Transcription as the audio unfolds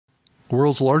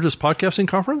World's largest podcasting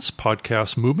conference,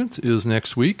 Podcast Movement, is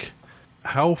next week.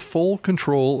 How full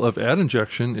control of ad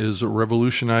injection is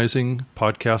revolutionizing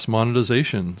podcast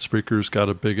monetization. Spreaker's got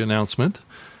a big announcement.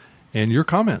 And your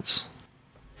comments.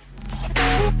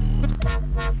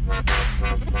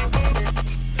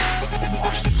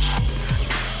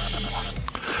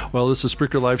 Well, this is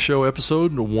Spreaker Live Show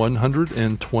episode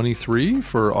 123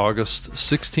 for August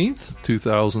 16th,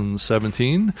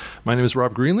 2017. My name is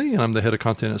Rob Greenlee, and I'm the head of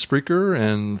content at Spreaker,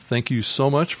 and thank you so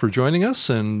much for joining us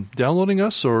and downloading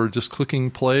us or just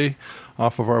clicking play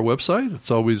off of our website.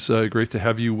 It's always great to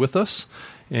have you with us,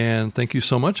 and thank you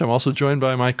so much. I'm also joined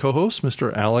by my co-host,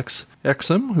 Mr. Alex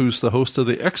Exum, who's the host of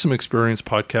the Exum Experience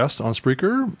podcast on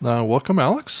Spreaker. Welcome,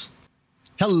 Alex.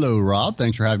 Hello, Rob.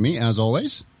 Thanks for having me, as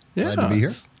always. Yeah, glad to be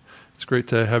here. It's great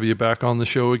to have you back on the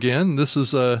show again. This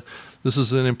is an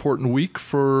important week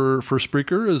for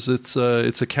Spreaker, as it's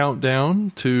a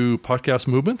countdown to Podcast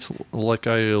Movement, like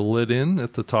I led in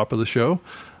at the top of the show.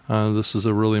 This is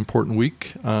a really important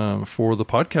week for the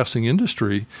podcasting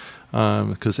industry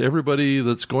because everybody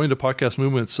that's going to Podcast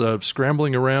Movement's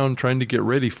scrambling around trying to get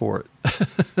ready for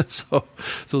it. so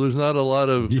there's not a lot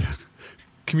of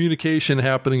communication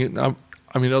happening.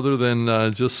 I mean, other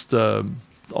than just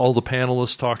all the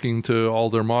panelists talking to all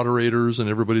their moderators, and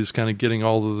everybody's kind of getting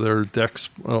all of their decks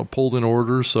pulled in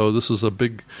order. So this is a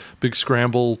big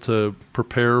scramble to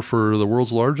prepare for the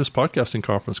world's largest podcasting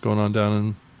conference going on down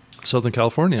in Southern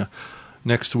California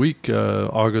next week,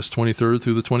 August 23rd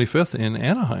through the 25th in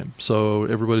Anaheim. So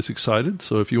everybody's excited.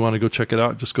 So if you want to go check it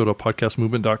out, just go to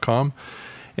podcastmovement.com.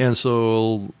 And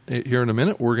so here in a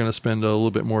minute, we're going to spend a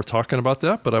little bit more talking about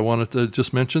that. But I wanted to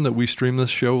just mention that we stream this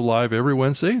show live every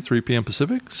Wednesday, 3 p.m.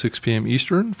 Pacific, 6 p.m.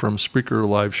 Eastern from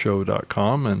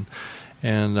SpreakerLiveShow.com.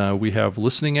 And we have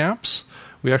listening apps.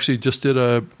 We actually just did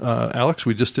Alex,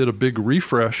 we just did a big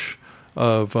refresh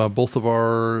of both of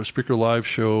our Spreaker Live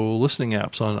Show listening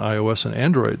apps on iOS and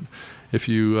Android. If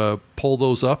you pull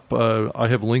those up, I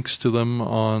have links to them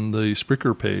on the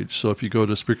Spreaker page. So if you go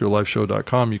to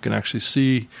SpreakerLiveShow.com, you can actually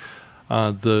see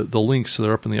the links.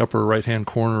 They're up in the upper right-hand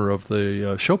corner of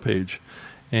the show page.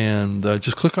 And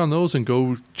just click on those and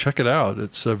go check it out.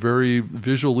 It's very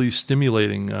visually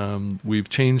stimulating. We've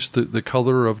changed the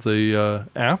color of the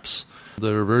apps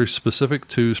that are very specific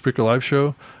to Spreaker Live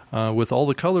Show. With all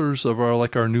the colors of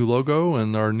our new logo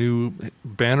and our new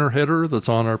banner header that's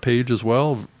on our page as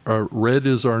well. Red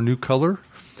is our new color,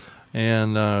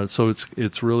 and so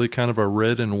it's really kind of a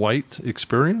red and white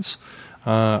experience.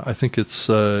 I think it's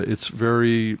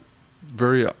very,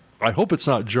 very. I hope it's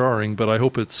not jarring, but I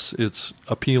hope it's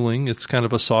appealing. It's kind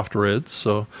of a soft red,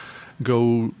 so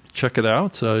go check it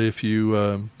out if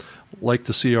you like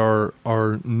to see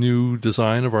our new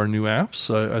design of our new apps.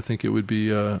 I think it would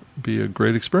be a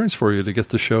great experience for you to get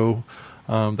the show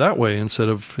that way instead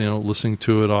of listening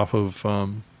to it off of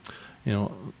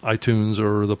iTunes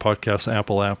or the Podcast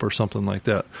Apple app or something like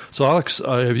that. So Alex,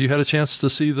 have you had a chance to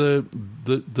see the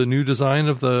new design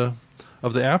of the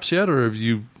apps yet, or have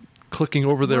you clicking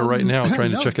over there right now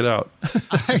trying to check it out?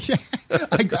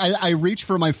 I reach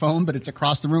for my phone, but it's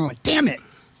across the room. I'm like, damn it.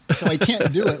 So I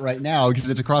can't do it right now because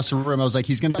it's across the room. I was like,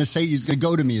 he's going to say he's going to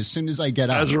go to me as soon as I get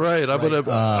out. That's right. I'm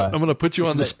gonna put you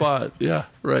on the spot. Yeah,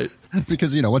 right.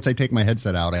 Because once I take my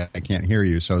headset out, I can't hear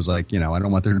you. So I was like, I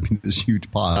don't want there to be this huge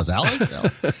pause.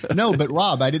 Alex? No, but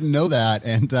Rob, I didn't know that,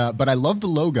 and but I love the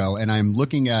logo, and I'm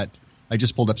looking at. I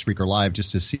just pulled up Spreaker Live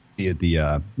just to see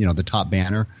the top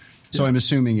banner. So I'm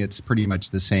assuming it's pretty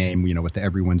much the same, with the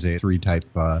Every Wednesday 3 type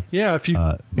if you,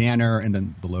 banner and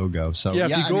then the logo. So if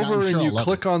you go over and you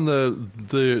click on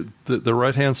the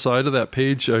right-hand side of that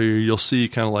page, you'll see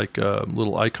kind of like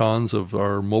little icons of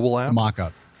our mobile app.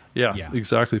 Mock-up. Yeah,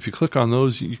 exactly. If you click on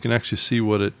those, you can actually see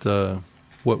what it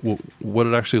what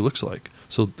it actually looks like.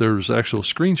 So there's actual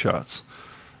screenshots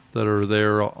that are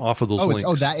there off of those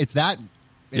links. It's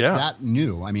that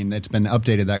new. I mean, it's been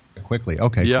updated that quickly.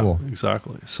 Okay, cool.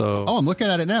 Exactly. So. I'm looking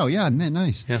at it now. Yeah, man,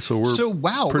 nice. Yeah, so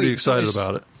we're pretty excited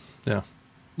about it. Yeah.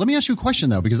 Let me ask you a question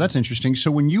though, because that's interesting.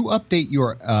 So when you update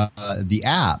your the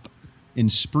app in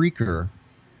Spreaker,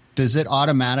 does it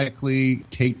automatically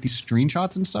take these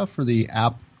screenshots and stuff for the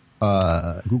app,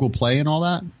 Google Play and all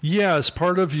that? Yeah, as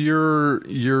part of your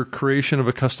creation of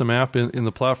a custom app in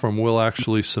the platform, we'll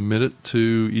actually submit it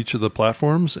to each of the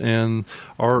platforms, and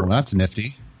that's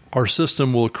nifty. Our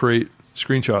system will create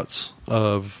screenshots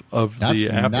of the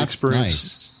app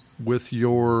experience with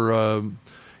your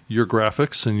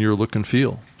graphics and your look and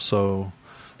feel. So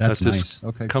that's nice.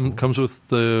 Okay, comes with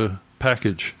the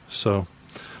package. So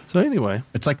anyway,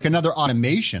 it's like another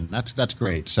automation. That's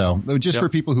great. So just for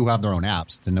people who have their own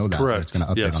apps to know that, correct. It's going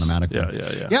to update automatically.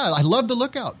 Yeah. I love the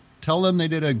lookout. tell them they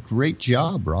did a great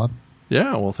job, Rob.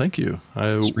 Yeah, well, thank you.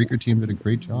 The Spreaker team did a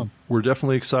great job. We're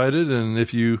definitely excited, and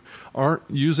if you aren't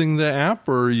using the app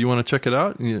or you want to check it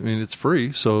out, I mean, it's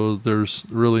free, so there's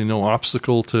really no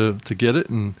obstacle to get it,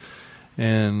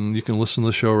 and you can listen to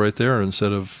the show right there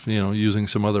instead of using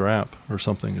some other app or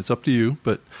something. It's up to you,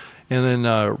 and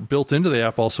then built into the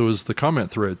app also is the comment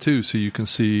thread too, so you can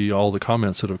see all the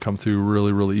comments that have come through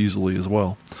really, really easily as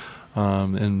well,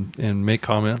 and make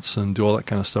comments and do all that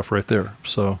kind of stuff right there.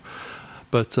 So.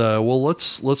 But well,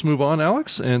 let's move on,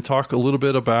 Alex, and talk a little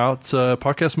bit about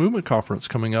Podcast Movement Conference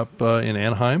coming up in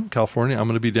Anaheim, California. I'm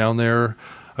going to be down there.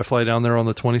 I fly down there on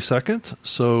the 22nd,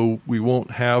 so we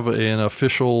won't have an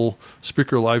official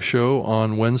Spreaker live show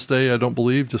on Wednesday, I don't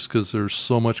believe, just because there's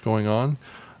so much going on.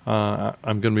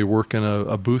 I'm going to be working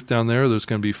a booth down there. There's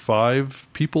going to be 5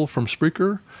 people from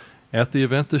Spreaker at the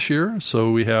event this year.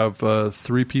 So we have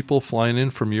 3 people flying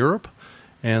in from Europe.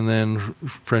 And then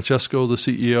Francesco, the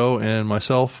CEO, and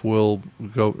myself will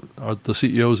go. The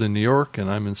CEO's in New York,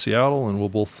 and I'm in Seattle, and we'll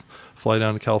both fly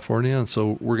down to California. And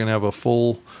so we're going to have a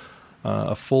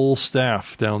full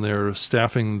staff down there,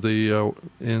 staffing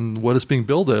in what is being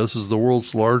billed as is the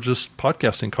world's largest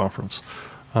podcasting conference,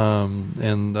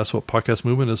 and that's what Podcast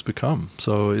Movement has become.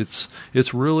 So it's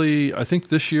really, I think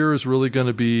this year is really going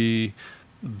to be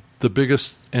the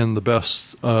biggest and the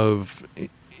best of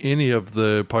any of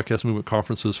the Podcast Movement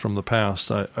conferences from the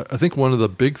past. I think one of the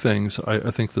big things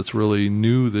I think that's really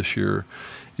new this year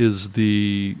is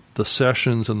the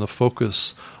sessions and the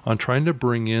focus on trying to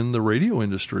bring in the radio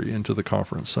industry into the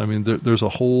conference. I mean, there's a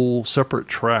whole separate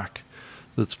track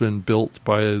that's been built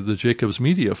by the Jacobs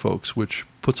Media folks, which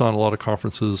puts on a lot of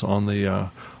conferences on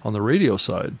the radio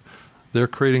side. They're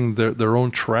creating their own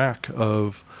track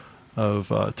of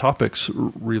topics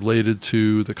related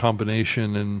to the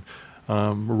combination and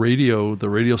the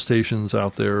radio stations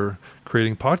out there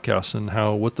creating podcasts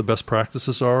and what the best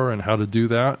practices are and how to do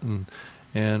that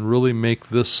and really make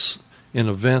this an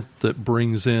event that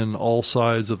brings in all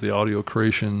sides of the audio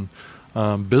creation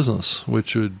business,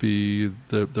 which would be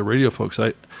the radio folks.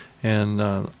 I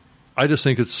just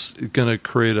think it's going to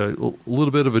create a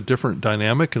little bit of a different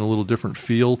dynamic and a little different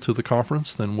feel to the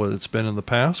conference than what it's been in the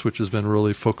past, which has been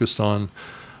really focused on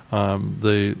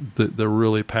the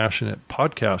really passionate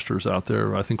podcasters out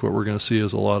there. I think what we're going to see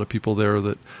is a lot of people there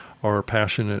that are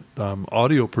passionate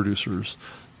audio producers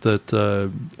that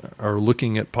are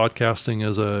looking at podcasting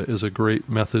as a great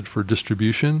method for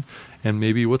distribution and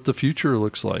maybe what the future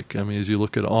looks like. I mean, as you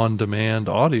look at on-demand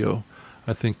audio,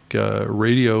 I think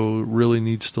radio really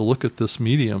needs to look at this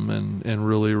medium and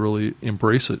really, really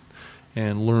embrace it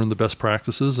and learn the best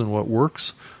practices and what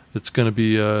works. It's going to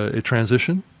be a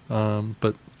transition,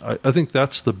 but I think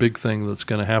that's the big thing that's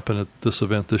going to happen at this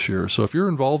event this year. So if you're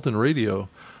involved in radio,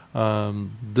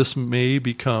 this may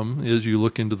become, as you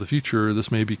look into the future,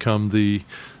 this may become the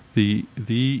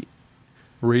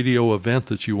radio event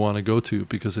that you want to go to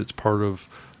because it's part of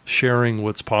sharing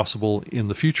what's possible in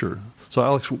the future. So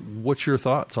Alex, what's your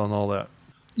thoughts on all that?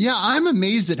 Yeah, I'm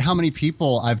amazed at how many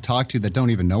people I've talked to that don't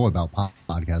even know about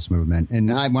Podcast Movement. And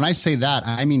when I say that,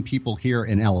 I mean people here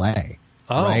in L.A.,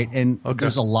 right? And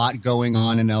there's a lot going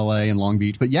on in L.A. and Long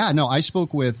Beach. But yeah, no, I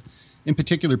spoke with, in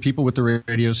particular, people with the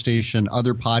radio station,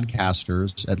 other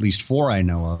podcasters, at least 4 I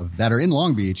know of, that are in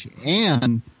Long Beach,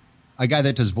 and a guy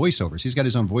that does voiceovers. He's got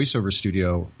his own voiceover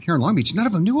studio here in Long Beach. None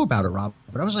of them knew about it, Rob.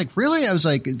 But I was like, really? I was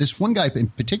like, this one guy in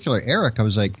particular, Eric, I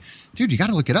was like, dude, you got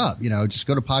to look it up. Just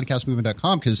go to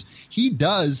podcastmovement.com because he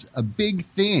does a big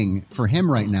thing for him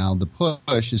right now. The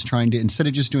push is trying to, instead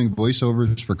of just doing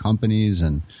voiceovers for companies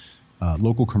and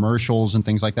local commercials and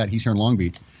things like that, he's here in Long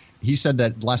Beach. He said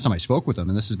that last time I spoke with him,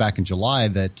 and this is back in July,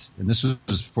 and this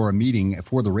was for a meeting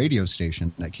for the radio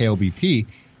station at KLBP,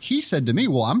 he said to me,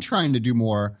 well, I'm trying to do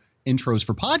more intros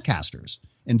for podcasters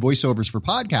and voiceovers for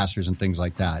podcasters and things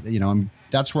like that.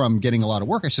 That's where I'm getting a lot of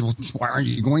work. I said, well, why aren't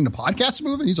you going to Podcast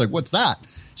Movement? He's like, what's that?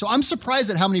 So I'm surprised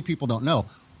at how many people don't know.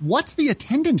 What's the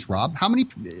attendance, Rob? How many,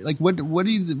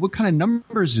 what kind of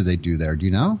numbers do they do there? Do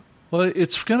you know? Well,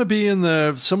 it's going to be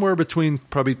in somewhere between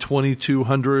probably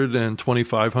 2,200 and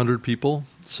 2,500 people.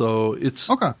 So it's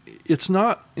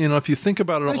not, if you think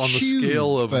about it on the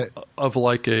scale of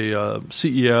like a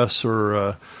CES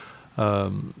or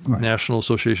National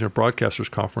Association of Broadcasters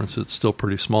conference, it's still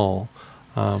pretty small.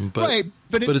 But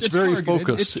it's very targeted.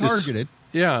 Focused. It's targeted.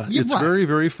 It's very,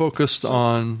 very focused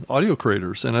on audio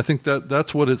creators. And I think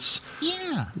that's what it's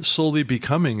slowly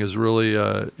becoming, is really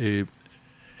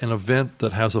an event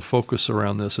that has a focus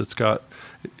around this. It's got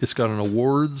an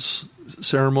awards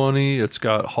ceremony. It's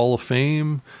got Hall of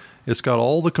Fame. It's got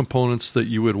all the components that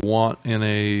you would want in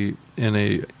a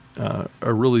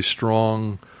really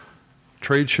strong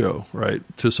trade show, right,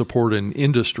 to support an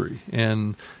industry.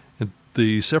 And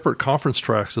the separate conference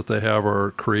tracks that they have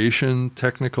are creation,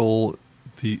 technical,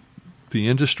 the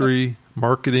industry,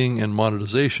 marketing, and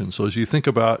monetization. So as you think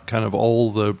about kind of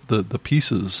all the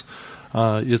pieces,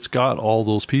 it's got all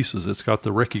those pieces. It's got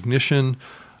the recognition,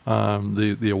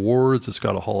 the awards. It's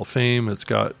got a Hall of Fame. It's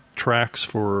got tracks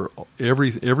for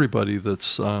everybody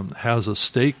that's has a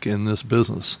stake in this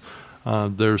business.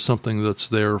 There's something that's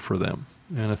there for them,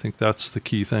 and I think that's the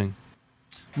key thing.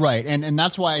 Right, and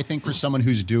that's why I think for someone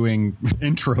who's doing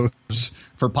intros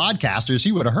for podcasters,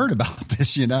 he would have heard about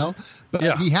this,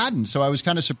 but he hadn't. So I was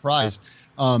kind of surprised.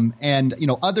 And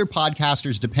other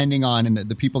podcasters, depending on, and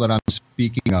the people that I'm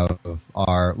speaking of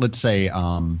are, let's say,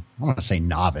 I want to say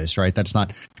novice, right? That's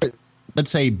not. Let's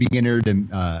say beginner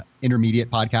to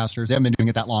intermediate podcasters. They haven't been doing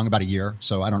it that long, about a year.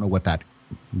 So I don't know what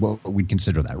we'd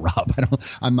consider that, Rob.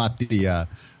 I'm not the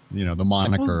the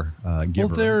moniker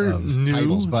giver of new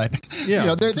titles, but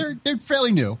they're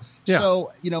fairly new. Yeah.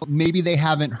 So maybe they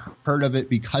haven't heard of it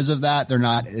because of that. They're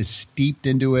not as steeped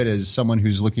into it as someone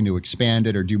who's looking to expand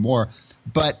it or do more.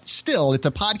 But still, it's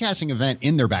a podcasting event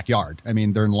in their backyard. I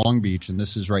mean, they're in Long Beach, and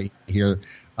this is right here.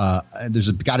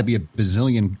 There's got to be a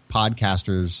bazillion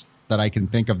podcasters that I can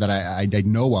think of that I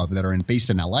know of that are based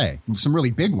in LA. Some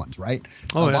really big ones, right?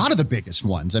 A lot of the biggest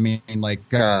ones. I mean, like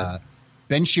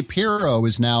Ben Shapiro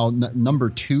is now number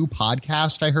 2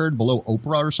 podcast, I heard, below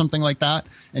Oprah or something like that.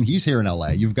 And he's here in LA.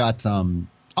 You've got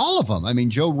all of them. I mean,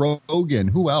 Joe Rogan,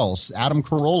 who else? Adam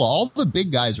Carolla, all the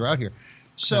big guys are out here.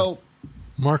 So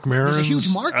Mark Maron. There's a huge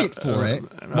market for it.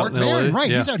 Mark Maron, right.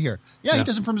 Yeah. He's out here. Yeah, he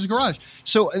does it from his garage.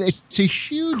 So it's a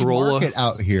huge market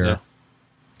out here. Yeah.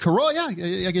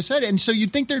 Carolla, like I said. And so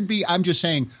you'd think there'd be, I'm just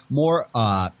saying, more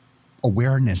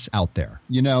awareness out there,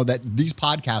 that these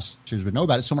podcasters would know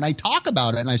about it. So when I talk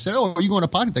about it and I said, "Oh, are you going to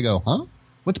podcast?" They go, "Huh?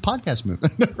 What's podcast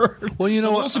movement?" Well, so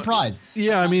I'm a little surprised.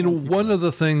 Yeah, I mean, one of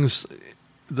the things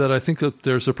that I think that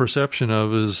there's a perception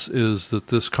of is that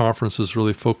this conference is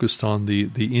really focused on the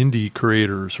indie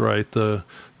creators, right? The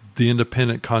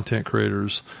independent content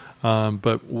creators.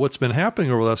 But what's been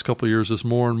happening over the last couple of years is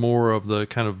more and more of the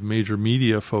kind of major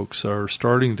media folks are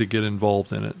starting to get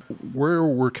involved in it. Where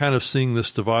we're kind of seeing this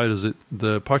divide is that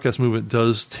the podcast movement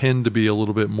does tend to be a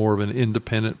little bit more of an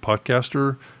independent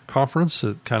podcaster conference.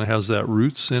 It kind of has that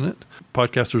roots in it.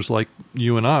 Podcasters like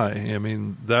you and I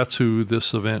mean, that's who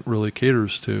this event really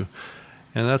caters to.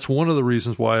 And that's one of the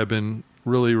reasons why I've been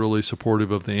really, really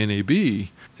supportive of the NAB,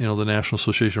 the National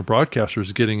Association of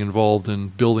Broadcasters, getting involved in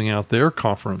building out their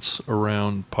conference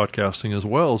around podcasting as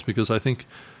well, is because I think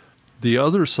the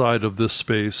other side of this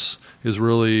space is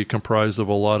really comprised of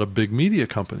a lot of big media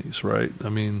companies, right? I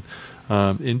mean,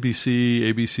 NBC,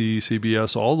 ABC,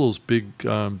 CBS, all those big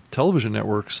television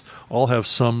networks all have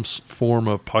some form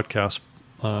of podcast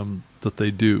that they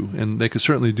do, and they could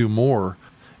certainly do more.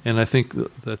 And I think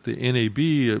that the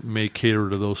NAB may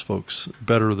cater to those folks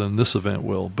better than this event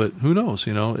will. But who knows?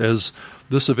 As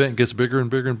this event gets bigger and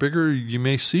bigger and bigger, you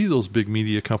may see those big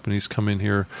media companies come in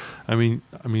here. I mean,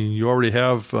 you already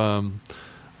have, the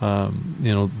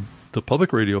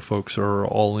public radio folks are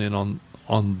all in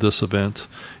on this event,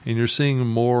 and you're seeing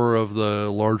more of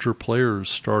the larger players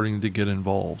starting to get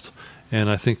involved. And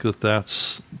I think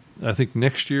I think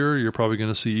next year you're probably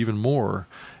going to see even more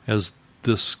as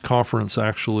this conference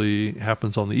actually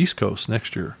happens on the East Coast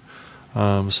next year.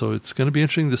 So it's going to be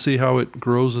interesting to see how it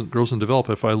grows and develops.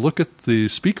 If I look at the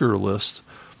speaker list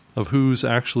of who's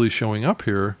actually showing up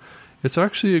here, it's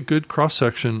actually a good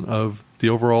cross-section of the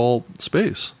overall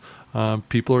space.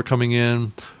 People are coming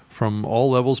in from all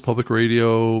levels, public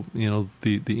radio,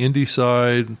 the indie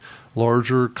side,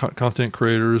 larger content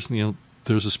creators.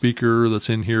 There's a speaker that's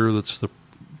in here that's the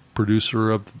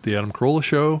producer of the Adam Carolla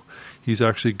Show. He's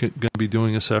actually going to be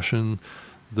doing a session.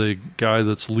 The guy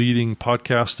that's leading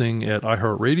podcasting at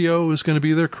iHeartRadio is going to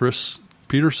be there, Chris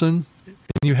Peterson. And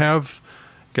you have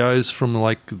guys from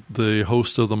like the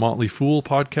host of the Motley Fool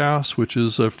podcast, which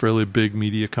is a fairly big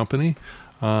media company.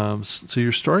 So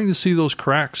you're starting to see those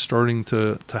cracks starting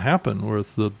to happen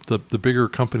with the bigger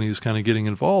companies kind of getting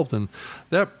involved. And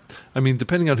that, I mean,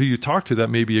 depending on who you talk to, that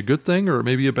may be a good thing or it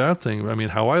may be a bad thing. I mean,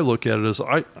 how I look at it is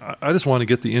I just want to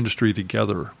get the industry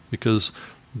together, because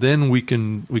then we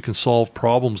can solve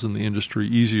problems in the industry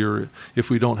easier if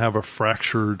we don't have a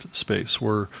fractured space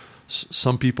where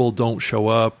some people don't show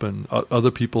up and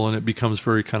other people, and it becomes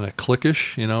very kind of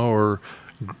cliquish, or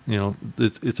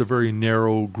it's a very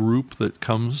narrow group that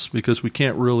comes, because we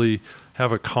can't really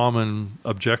have a common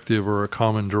objective or a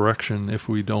common direction if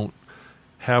we don't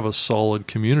have a solid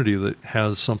community that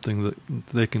has something that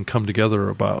they can come together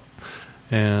about.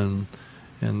 And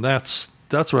that's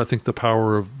what I think the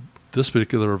power of this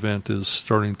particular event is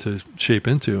starting to shape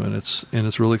into, and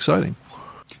it's really exciting.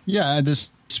 Yeah, this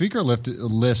speaker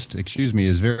list,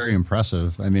 is very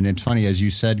impressive. I mean, it's funny, as you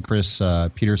said, Chris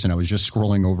Peterson. I was just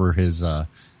scrolling over his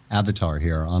avatar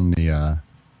here on the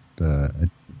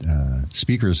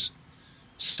speakers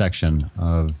section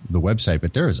of the website,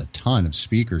 but there is a ton of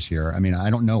speakers here. I mean,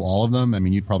 I don't know all of them. I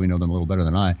mean, you probably know them a little better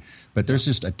than I, but there's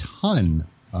just a ton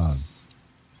of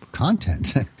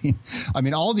content. I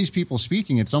mean, all these people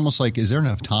speaking, it's almost like, is there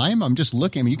enough time? I'm just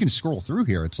looking. I mean, you can scroll through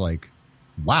here. It's like,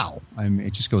 wow. I mean,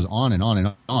 it just goes on and on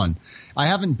and on. I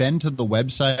haven't been to the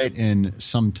website in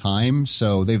some time,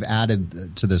 so they've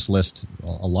added to this list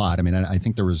a lot. I mean, I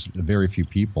think there was very few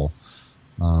people.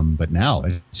 But now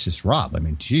it's just Rob. I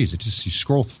mean, geez, you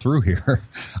scroll through here.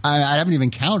 I haven't even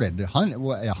counted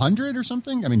 100 or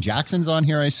something. I mean, Jackson's on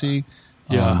here. I see.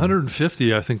 Yeah,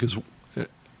 150. I think is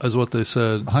what they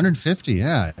said. 150.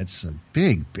 Yeah, it's a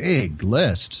big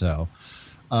list. So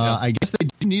I guess they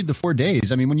do need the 4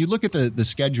 days. I mean, when you look at the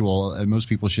schedule, most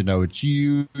people should know it's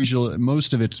usually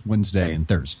most of it's Wednesday and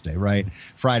Thursday, right?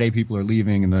 Friday people are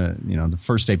leaving, and the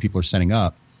first day people are setting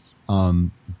up.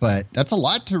 But that's a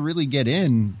lot to really get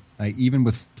in, even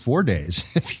with 4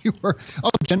 days. If you were,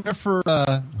 Jennifer,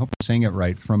 I hope I'm saying it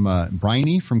right, from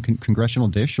Briney from Congressional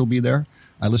Dish, she'll be there.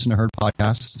 I listen to her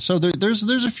podcast. So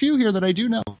there's a few here that I do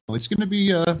know. It's going to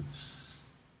be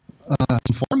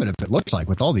informative, it looks like,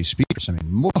 with all these speakers. I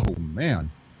mean, whoa,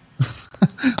 man.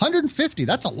 150,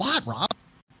 that's a lot, Rob.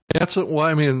 That's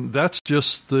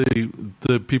just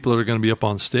the people that are going to be up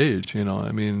on stage.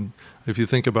 I mean, if you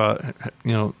think about,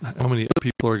 how many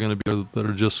people are going to be that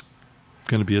are just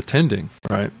going to be attending,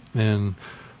 right, and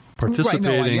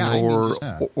participating,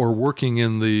 or working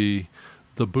in the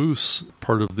booths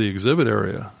part of the exhibit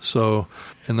area. So,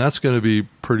 and that's going to be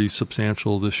pretty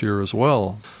substantial this year as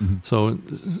well. Mm-hmm. So,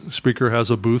 Spreaker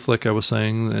has a booth, like I was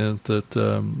saying,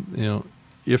 that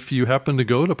if you happen to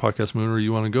go to Podcast Moon, or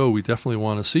you want to go, we definitely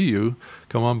want to see you.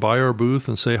 Come on by our booth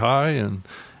and say hi, and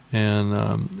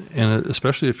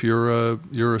especially if you're a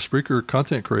Spreaker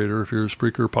content creator, if you're a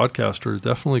Spreaker podcaster,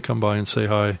 definitely come by and say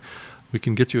hi. We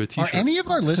can get you a t-shirt. Are any of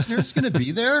our listeners going to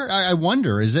be there? I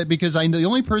wonder. Is it because the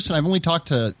only person I've only talked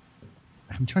to,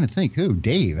 I'm trying to think who,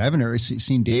 Dave. I haven't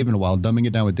seen Dave in a while. Dumbing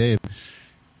it down with Dave.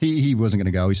 He wasn't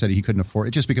going to go. He said he couldn't afford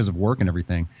it just because of work and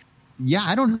everything. Yeah,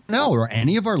 I don't know. Are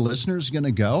any of our listeners going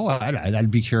to go?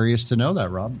 I'd be curious to know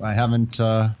that, Rob. I haven't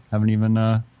even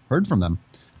heard from them.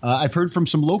 I've heard from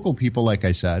some local people, like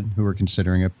I said, who are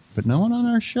considering it, but no one on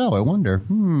our show. I wonder.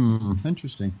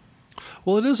 Interesting.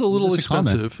 Well, it is a little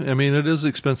expensive. I mean, it is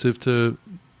expensive to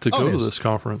go to this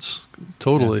conference.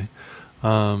 Totally.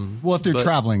 Yeah. Well, if they're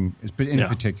traveling,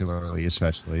 particularly,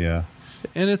 especially, yeah.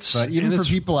 But even for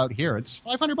people out here, it's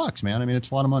 $500, man. I mean, it's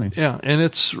a lot of money. Yeah, and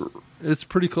it's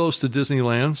pretty close to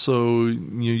Disneyland, so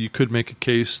you could make a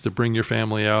case to bring your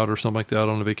family out or something like that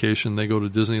on a vacation. They go to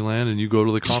Disneyland and you go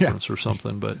to the conference or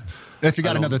something. But if you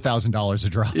got another $1,000 to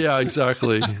drop. Yeah,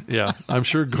 exactly. Yeah, I'm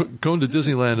sure going to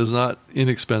Disneyland is not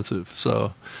inexpensive.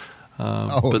 So,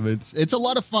 it's a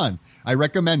lot of fun. I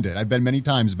recommend it. I've been many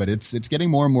times, but it's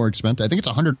getting more and more expensive. I think it's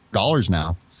 $100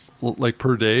 now, like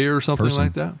per day or something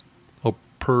like that.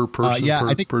 Per person,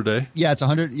 per day? Yeah, it's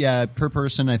 100. Yeah, per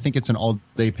person. I think it's an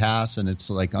all-day pass, and it's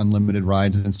like unlimited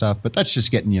rides and stuff. But that's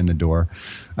just getting you in the door.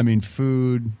 I mean,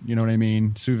 food. You know what I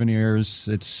mean? Souvenirs.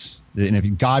 And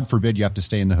if God forbid you have to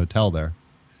stay in the hotel there.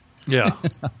 Yeah,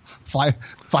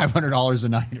 $500 a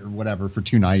night or whatever for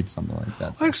 2 nights, something like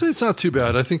that. Actually, it's not too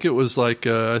bad. I think it was like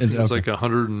like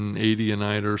 180 a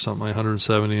night or something, like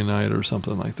 170 a night or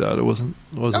something like that. It wasn't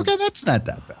okay. That's not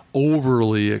that bad.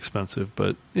 Overly expensive,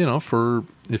 but for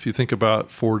if you think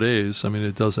about 4 days, I mean,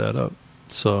 it does add up.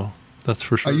 So that's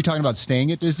for sure. Are you talking about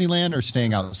staying at Disneyland or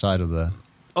staying outside of the?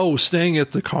 Oh, staying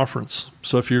at the conference.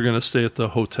 So if you're going to stay at the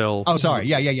hotel. Oh, sorry.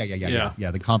 Yeah.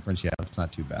 The conference. Yeah, it's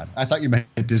not too bad. I thought you meant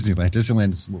Disneyland.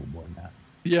 Disneyland is a little more than that.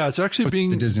 Yeah, it's actually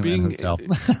the Disneyland hotel.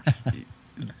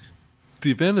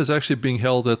 The event is actually being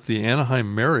held at the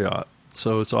Anaheim Marriott.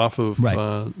 So it's off of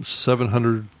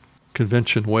 700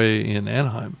 Convention Way in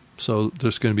Anaheim. So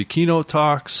there's going to be keynote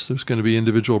talks. There's going to be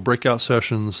individual breakout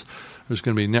sessions. There's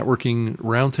going to be networking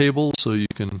roundtables, so you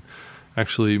can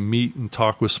actually meet and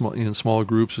talk with small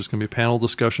groups. There's going to be panel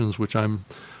discussions, which I'm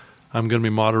going to be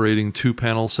moderating 2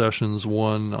 panel sessions.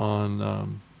 One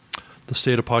on the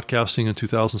state of podcasting in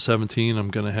 2017. I'm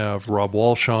going to have Rob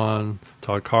Walsh on,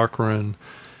 Todd Cochran,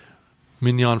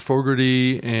 Mignon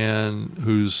Fogarty,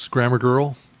 who's Grammar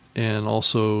Girl, and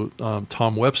also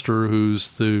Tom Webster, who's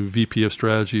the VP of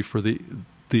Strategy for the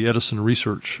Edison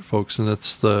Research folks, and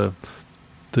that's the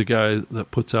guy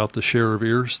that puts out the Share of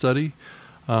Ears study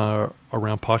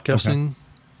around podcasting.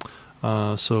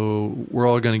 So we're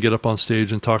all going to get up on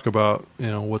stage and talk about,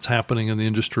 what's happening in the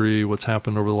industry, what's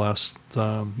happened over the last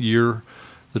year,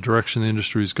 the direction the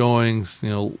industry is going.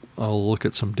 I'll look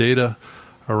at some data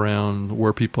around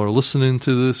where people are listening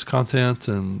to this content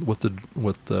and what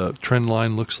the trend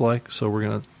line looks like. So we're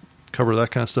going to cover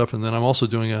that kind of stuff. And then I'm also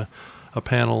doing a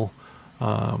panel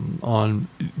on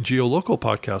geolocal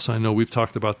podcasts. I know we've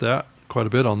talked about that quite a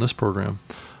bit on this program,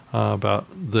 about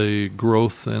the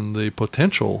growth and the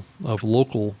potential of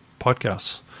local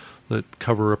podcasts that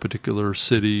cover a particular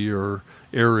city or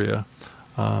area,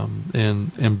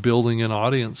 and building an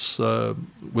audience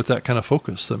with that kind of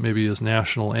focus that maybe is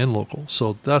national and local.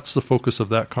 So that's the focus of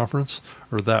that conference,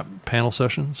 or that panel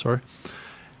session, sorry.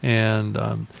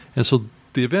 And so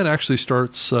the event actually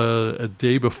starts a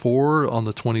day before, on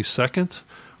the 22nd,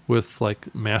 with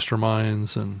like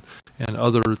masterminds and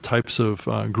other types of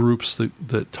groups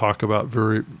that talk about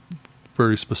very,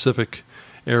 very specific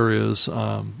areas,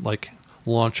 like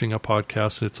launching a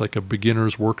podcast. It's like a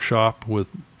beginner's workshop with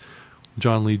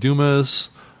John Lee Dumas.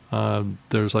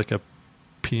 There's like a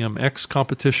PMX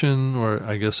competition, or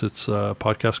I guess it's a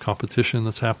podcast competition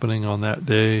that's happening on that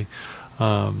day.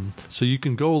 So you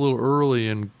can go a little early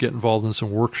and get involved in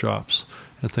some workshops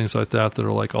and things like that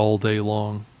are like all day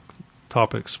long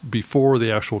topics before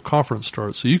the actual conference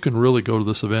starts. So you can really go to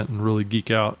this event and really geek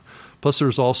out. Plus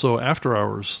there's also after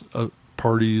hours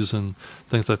parties and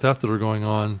things like that are going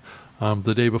on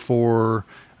the day before.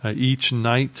 Each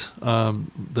night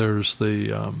there's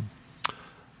the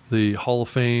Hall of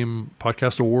Fame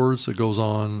Podcast Awards that goes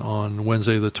on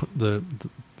Wednesday, the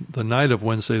night of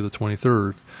Wednesday the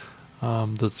 23rd.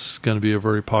 That's going to be a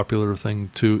very popular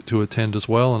thing to attend as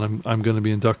well, and I'm going to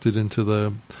be inducted into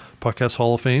the Podcast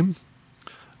Hall of Fame.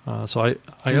 So I have to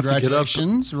get up.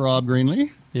 Congratulations, Rob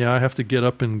Greenlee. Yeah, I have to get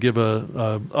up and give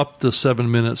a up to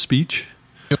 7-minute speech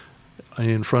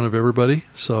in front of everybody.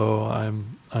 So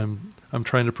I'm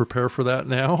trying to prepare for that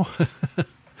now.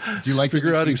 Do you like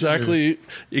figure out exactly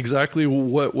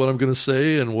what I'm going to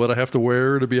say and what I have to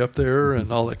wear to be up there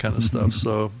and all that kind of stuff.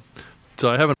 So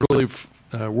I haven't really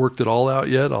worked it all out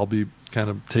yet. I'll be kind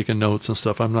of taking notes and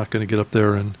stuff. I'm not going to get up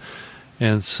there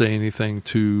and say anything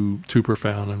too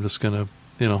profound. I'm just going to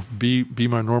be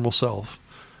my normal self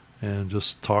and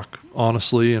just talk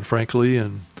honestly and frankly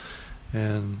and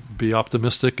be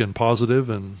optimistic and positive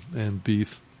and be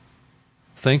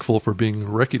thankful for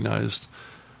being recognized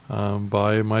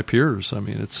by my peers. I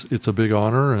mean, it's a big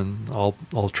honor, and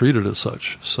I'll treat it as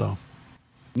such. So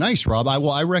nice, Rob.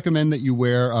 I recommend that you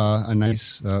wear a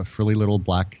nice frilly little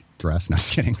black dress. No,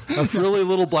 just kidding. A frilly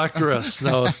little black dress.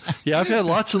 No, yeah, I've had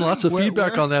lots and lots of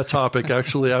feedback on that topic.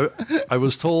 Actually, I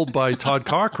was told by Todd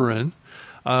Cochran,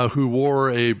 who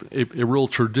wore a real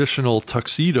traditional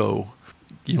tuxedo,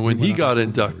 when he got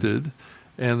inducted,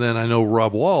 and then I know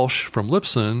Rob Walsh from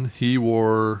Lipson, he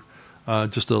wore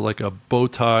just like a bow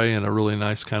tie and a really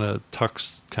nice kind of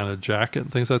tux kind of jacket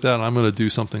and things like that. And I'm going to do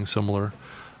something similar.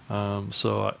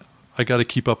 So I got to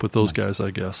keep up with those guys,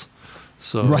 I guess.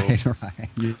 So right.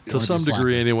 To some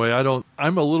degree, anyway,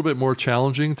 I'm a little bit more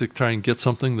challenging to try and get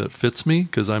something that fits me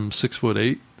because I'm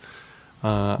 6'8".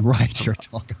 Right, you're a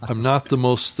tall guy. I'm not the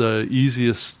most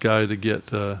easiest guy to get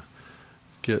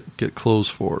clothes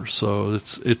for, so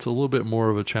it's a little bit more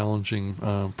of a challenging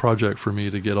project for me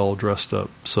to get all dressed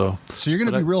up. So you're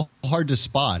going to be real hard to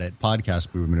spot at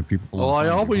Podcast Movement if people. Well, I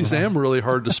always am really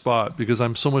hard to spot because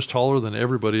I'm so much taller than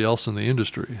everybody else in the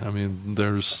industry. I mean,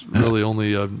 there's really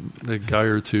only a guy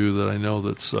or two that I know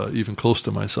that's even close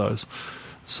to my size.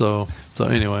 So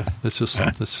anyway,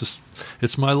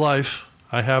 it's my life.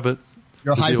 I have it.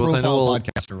 You're a high-profile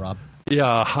podcaster, Rob.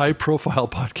 Yeah, a high-profile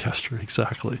podcaster,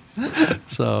 exactly.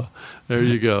 So there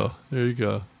you go.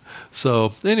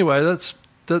 So anyway, that's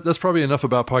probably enough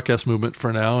about Podcast Movement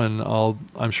for now, and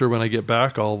I'm sure when I get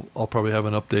back, I'll probably have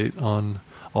an update on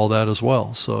all that as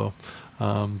well. So,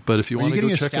 but if you want to go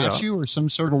check it out, are you getting a statue or some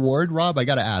sort of award, Rob? I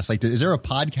got to ask. Like, is there a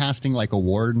podcasting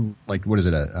award? Like, what is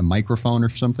it? A microphone or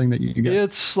something that you get?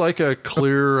 It's like a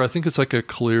clear. I think it's like a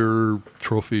clear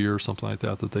trophy or something like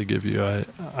that they give you.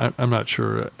 I'm not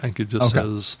sure. I think it just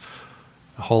says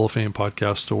Hall of Fame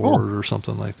Podcast Award or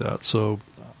something like that. So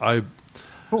I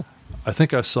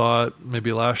think I saw it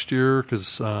maybe last year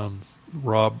because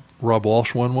Rob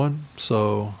Walsh won one.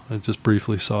 So I just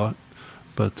briefly saw it.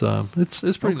 But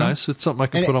it's pretty nice. It's something I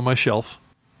can put on my shelf.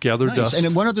 Gather dust.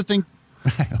 And one other thing,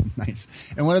 nice.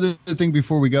 And one other thing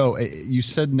before we go, you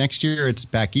said next year it's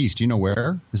back east. Do you know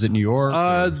where? Is it New York?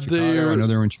 Chicago? I know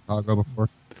they were in Chicago before.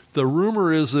 The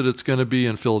rumor is that it's going to be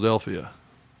in Philadelphia.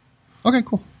 Okay,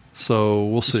 cool. So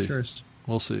we'll see. Curious.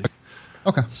 We'll see.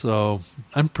 Okay. So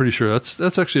I'm pretty sure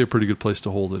that's actually a pretty good place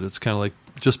to hold it. It's kind of like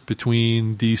just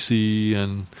between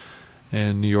DC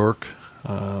and New York.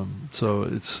 So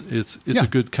it's a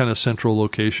good kind of central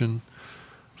location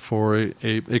for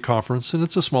a conference, and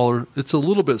it's a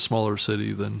little bit smaller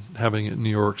city than having it in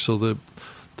New York. So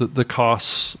the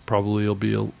costs probably will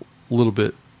be a little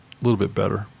bit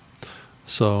better.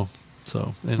 So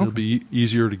it'll be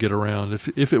easier to get around.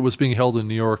 If it was being held in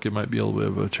New York, it might be a little bit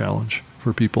of a challenge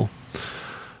for people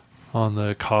on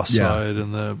the cost side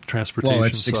and the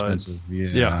transportation side. Expensive.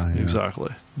 Yeah,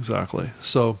 exactly.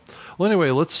 So, well,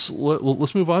 anyway, let's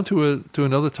move on to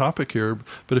another topic here.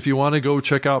 But if you want to go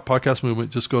check out Podcast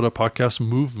Movement, just go to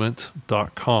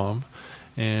podcastmovement.com,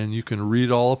 and you can read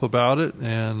all up about it.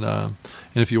 And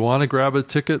if you want to grab a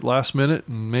ticket last minute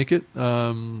and make it,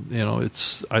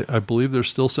 I believe they're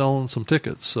still selling some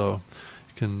tickets, so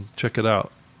you can check it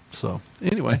out. So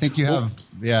anyway, I think you have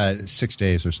 6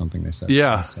 days or something, they said.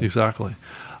 Yeah, exactly.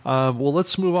 Well,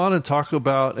 let's move on and talk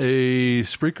about a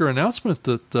Spreaker announcement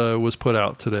that was put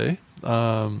out today.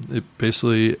 We're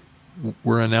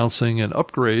announcing an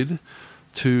upgrade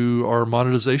to our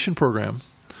monetization program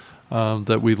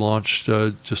that we launched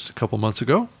just a couple months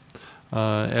ago.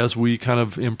 As we kind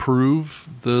of improve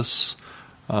this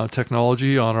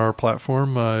technology on our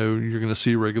platform, you're going to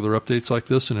see regular updates like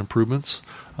this and improvements.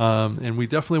 And we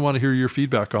definitely want to hear your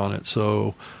feedback on it.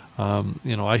 So,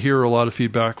 I hear a lot of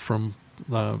feedback from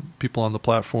people on the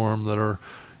platform that are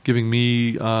giving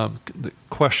me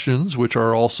questions, which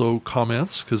are also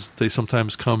comments, because they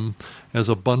sometimes come as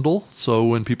a bundle. So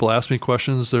when people ask me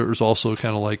questions, there's also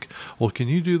kind of like, well, can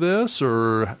you do this,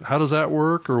 or how does that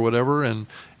work, or whatever, and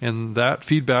that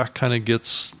feedback kind of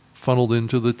gets funneled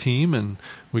into the team, and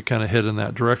we kind of head in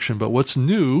that direction. But what's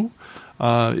new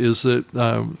is that,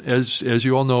 as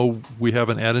you all know, we have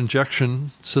an ad injection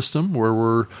system where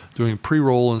we're doing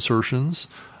pre-roll insertions.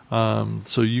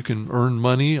 So you can earn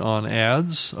money on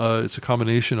ads. It's a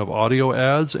combination of audio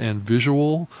ads and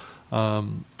visual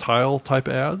tile type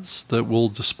ads that will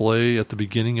display at the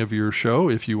beginning of your show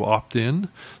if you opt in.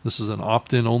 This is an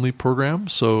opt-in only program,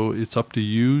 so it's up to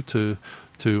you to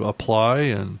apply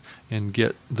and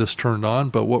get this turned on.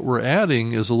 But what we're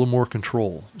adding is a little more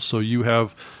control. So you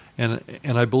have, and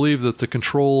I believe that the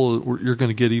control, you're going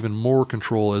to get even more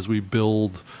control as we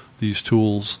build these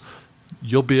tools.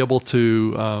 You'll be able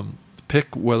to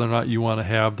pick whether or not you want to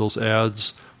have those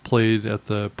ads played at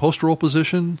the post-roll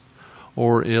position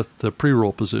or at the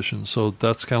pre-roll position. So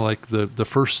that's kind of like the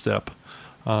first step.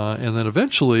 And then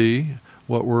eventually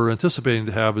what we're anticipating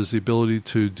to have is the ability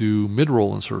to do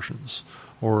mid-roll insertions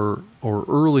or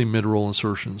early mid-roll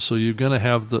insertions. So you're going to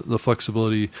have the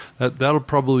flexibility. That'll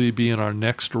probably be in our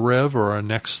next rev or our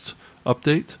next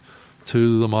update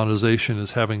to the monetization,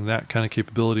 is having that kind of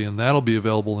capability, and that'll be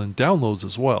available in downloads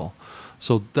as well.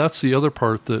 So that's the other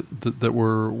part that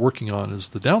we're working on, is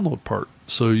the download part.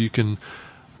 So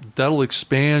that'll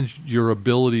expand your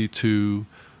ability to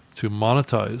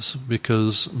monetize,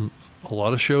 because a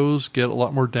lot of shows get a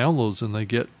lot more downloads than they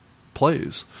get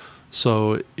plays.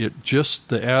 So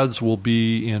the ads will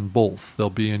be in both. They'll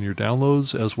be in your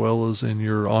downloads as well as in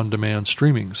your on-demand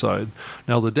streaming side.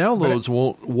 Now the downloads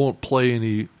won't play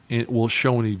any. It will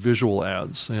show any visual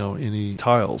ads, any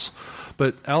tiles.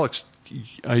 But Alex,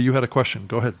 you had a question.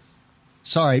 Go ahead.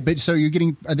 Sorry, but so you're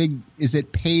getting? Is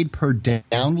it paid per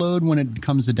download when it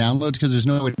comes to downloads? Because there's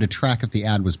no way to track if the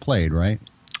ad was played, right?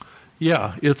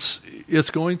 Yeah, it's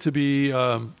going to be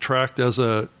tracked as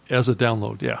a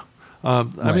download. Yeah.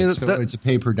 It's a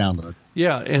pay per download.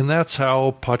 Yeah, and that's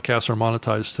how podcasts are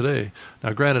monetized today.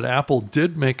 Now, granted, Apple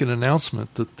did make an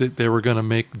announcement that they were going to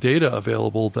make data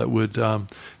available that would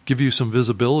give you some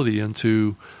visibility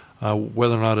into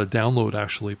whether or not a download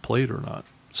actually played or not.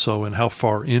 So, and how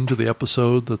far into the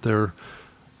episode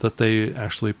that they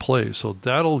actually play. So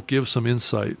that'll give some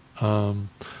insight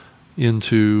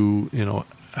into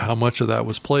how much of that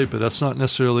was played, but that's not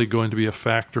necessarily going to be a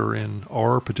factor in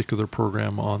our particular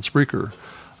program on Spreaker.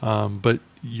 But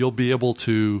you'll be able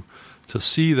to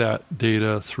see that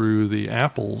data through the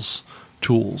Apple's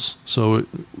tools. So,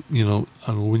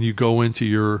 when you go into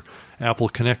your Apple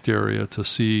Connect area to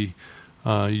see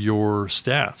your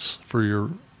stats for your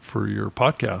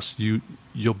podcast,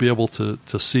 you'll be able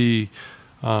to see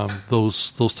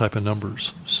those type of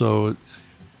numbers. So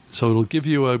it'll give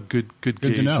you a good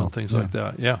gauge on things like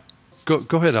that. Yeah.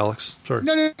 Go ahead, Alex. Sorry.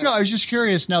 No. I was just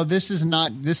curious. Now, this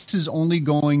is only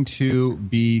going to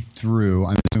be through,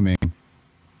 I'm assuming,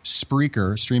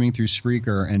 Spreaker, streaming through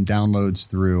Spreaker, and downloads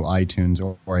through iTunes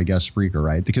or I guess Spreaker,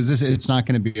 right? Because it's not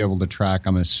going to be able to track,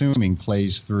 I'm assuming,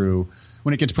 plays through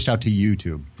when it gets pushed out to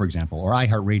YouTube, for example, or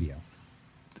iHeartRadio.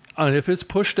 And if it's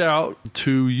pushed out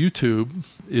to YouTube,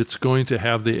 it's going to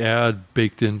have the ad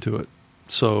baked into it.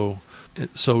 So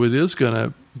it is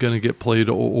gonna get played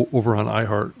over on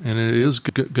iHeart, and it is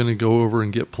gonna go over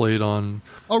and get played on.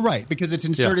 Oh, right, because it's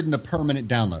inserted in the permanent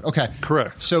download. Okay,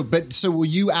 correct. So will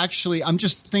you actually? I'm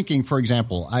just thinking. For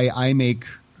example, I make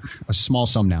a small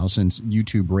sum now since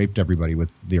YouTube raped everybody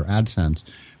with their AdSense,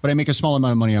 but I make a small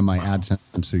amount of money on my AdSense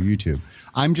through YouTube.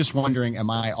 I'm just wondering, am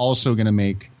I also going to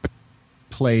make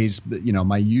plays?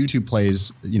 My YouTube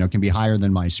plays, can be higher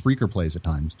than my Spreaker plays at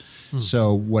times.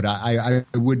 So would I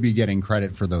would be getting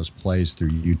credit for those plays through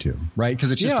YouTube, right?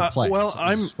 Because it's just a play. Well,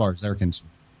 as far as they're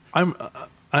concerned.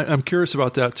 I'm curious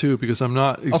about that too, because I'm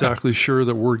not exactly sure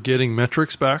that we're getting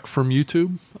metrics back from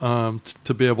YouTube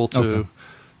to be able to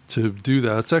do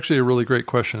that. It's actually a really great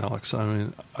question, Alex. I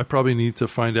mean, I probably need to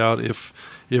find out if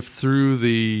through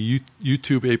the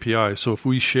YouTube API, so if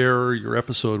we share your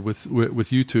episode with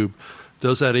YouTube,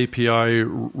 does that API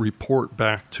report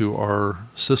back to our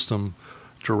system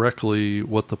directly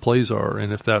what the plays are,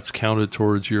 and if that's counted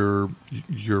towards your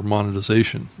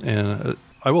monetization? And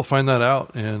I will find that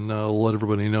out, and let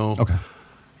everybody know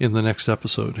in the next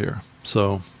episode here.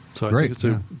 So I think it's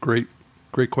a great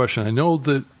question. I know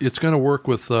that it's going to work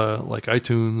with like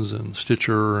iTunes and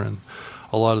Stitcher and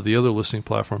a lot of the other listening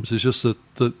platforms. It's just that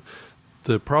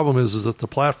the problem is that the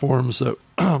platforms that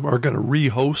are going to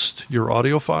rehost your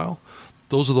audio file,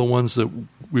 those are the ones that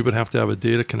we would have to have a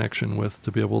data connection with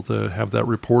to be able to have that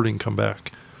reporting come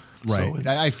back. Right. So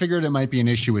I figured it might be an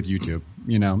issue with YouTube,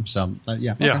 so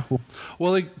yeah. Yeah. Cool.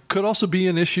 Well, it could also be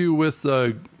an issue with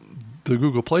the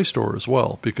Google Play Store as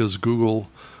well, because Google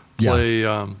Play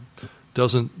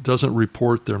doesn't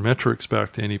report their metrics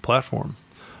back to any platform.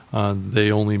 They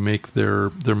only make their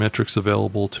metrics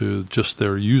available to just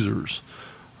their users.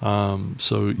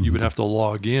 So you would have to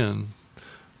log in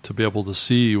to be able to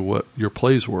see what your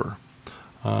plays were.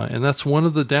 And that's one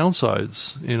of the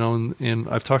downsides, and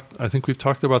I think we've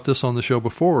talked about this on the show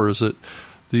before, is that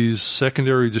these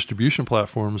secondary distribution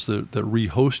platforms that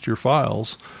rehost your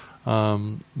files,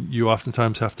 you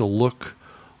oftentimes have to look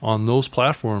on those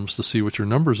platforms to see what your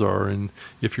numbers are. And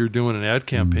if you're doing an ad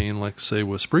campaign, like say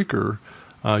with Spreaker,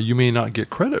 you may not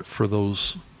get credit for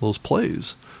those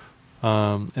plays.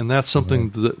 And that's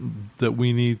something that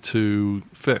we need to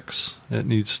fix. It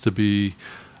needs to be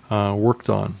worked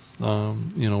on,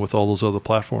 with all those other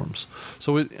platforms.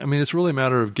 So it's really a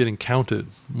matter of getting counted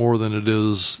more than it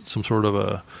is some sort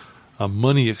of a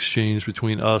money exchange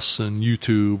between us and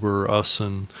YouTube or us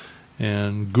and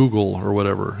Google or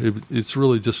whatever. It's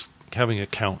really just having a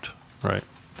count, right?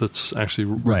 That's actually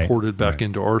reported back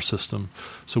into our system,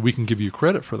 so we can give you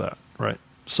credit for that, right?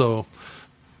 So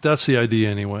that's the idea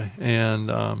anyway. And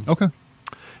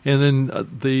and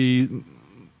then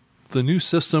the new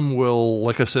system will,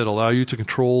 like I said, allow you to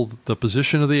control the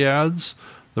position of the ads,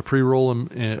 the pre-roll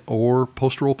or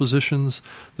post-roll positions.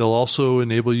 They'll also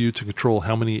enable you to control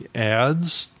how many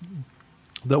ads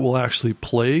that will actually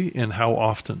play and how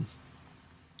often.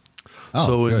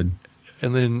 Good.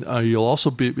 And then you'll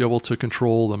also be able to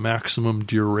control the maximum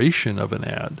duration of an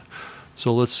ad.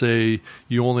 So let's say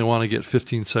you only want to get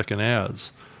 15-second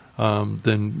ads.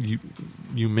 Then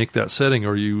you make that setting,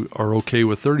 or you are okay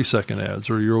with 30-second ads,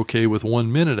 or you're okay with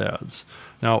 1-minute ads.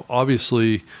 Now,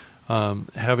 obviously,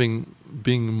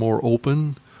 being more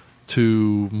open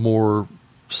to more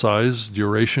size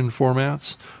duration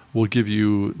formats will give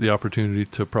you the opportunity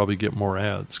to probably get more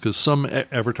ads, because some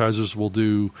advertisers will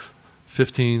do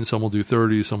 15, some will do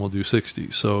 30, some will do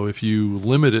 60. So if you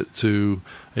limit it to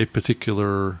a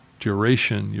particular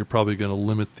duration, you're probably going to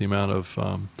limit the amount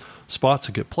of spots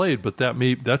that get played. But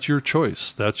that's your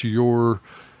choice.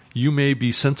 You may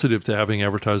be sensitive to having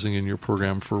advertising in your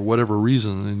program for whatever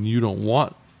reason, and you don't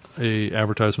want a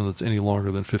advertisement that's any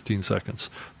longer than 15 seconds.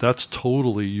 That's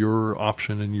totally your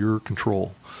option and your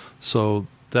control. So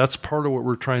that's part of what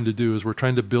we're trying to do, is we're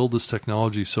trying to build this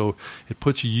technology so it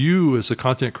puts you as a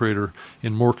content creator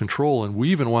in more control. And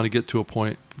we even want to get to a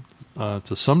point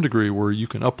to some degree where you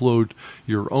can upload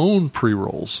your own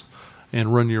pre-rolls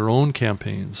and run your own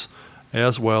campaigns,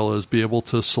 as well as be able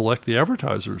to select the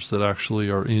advertisers that actually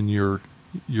are in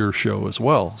your show as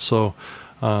well. So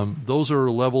those are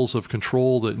levels of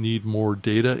control that need more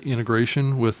data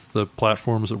integration with the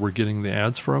platforms that we're getting the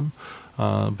ads from.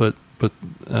 But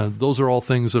those are all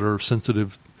things that are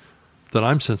sensitive, that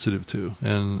I'm sensitive to,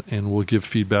 and will give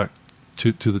feedback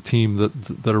to the team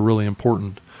that are really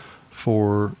important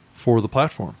for the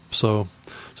platform. So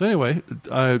anyway,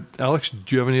 Alex,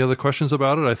 do you have any other questions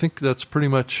about it? I think that's pretty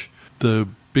much the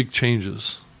big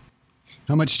changes.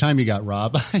 How much time you got,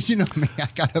 Rob? I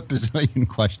got a bazillion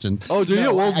questions. Oh, do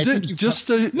you? Well,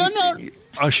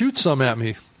 no. Shoot some at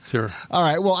me. Sure. All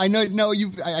right. Well, I know. No,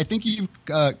 I think you've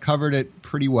covered it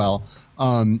pretty well.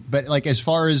 But like as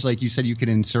far as like you said, you could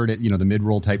insert it, the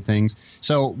mid-roll type things.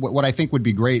 So what I think would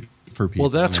be great for people.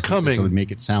 Well, that's coming. So it would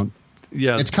make it sound.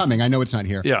 Yeah, it's coming. I know it's not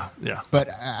here. Yeah. But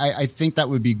I think that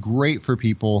would be great for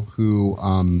people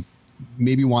who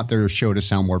maybe want their show to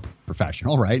sound more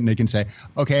professional, right? And they can say,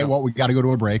 okay, well, we got to go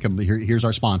to a break, and here's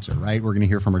our sponsor, right? We're going to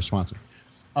hear from our sponsor.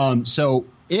 So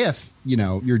if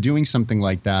you're doing something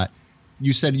like that,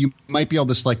 you said you might be able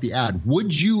to select the ad.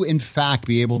 Would you, in fact,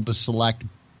 be able to select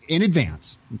in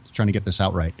advance? I'm trying to get this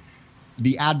out right.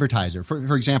 The advertiser,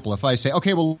 for example, if I say,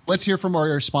 okay, well, let's hear from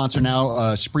our sponsor now,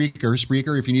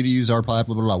 Spreaker, if you need to use our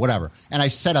platform, blah, blah, blah, whatever. And I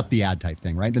set up the ad type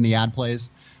thing, right? Then the ad plays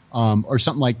or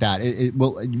something like that.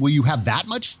 Will you have that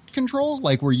much control,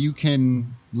 like where you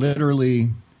can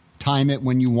literally time it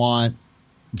when you want,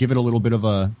 give it a little bit of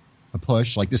a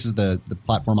push? Like this is the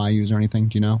platform I use or anything?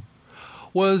 Do you know?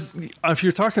 Well, if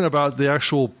you're talking about the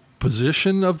actual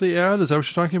position of the ad, is that what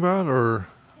you're talking about? Or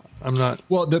I'm not.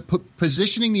 Well, the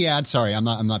positioning the ad. Sorry, I'm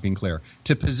not being clear.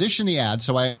 To position the ad,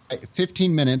 so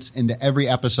 15 minutes into every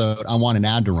episode, I want an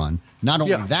ad to run. Not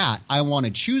only that, I want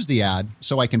to choose the ad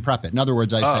so I can prep it. In other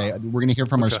words, I say we're going to hear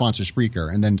from our sponsor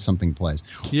Spreaker, and then something plays.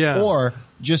 Yeah. Or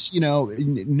just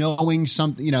knowing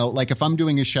something. Like if I'm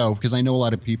doing a show, because I know a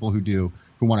lot of people who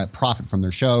want to profit from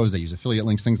their shows. They use affiliate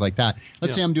links, things like that.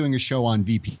 Let's say I'm doing a show on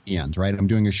VPNs, right? I'm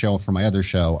doing a show for my other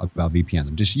show about VPNs.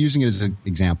 I'm just using it as an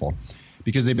example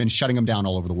because they've been shutting them down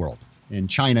all over the world, in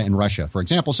China and Russia, for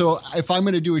example. So if I'm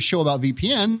going to do a show about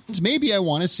VPNs, maybe I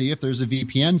want to see if there's a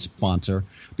VPN sponsor,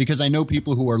 because I know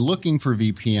people who are looking for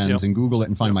VPNs and Google it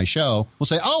and find my show will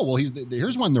say, oh, well,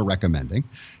 here's one they're recommending.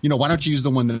 Why don't you use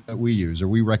the one that we use, or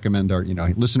we recommend our,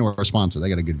 listen to our sponsor. They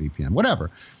got a good VPN,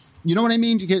 whatever. You know what I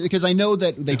mean? Because I know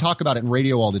that they talk about it in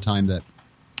radio all the time, that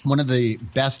one of the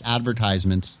best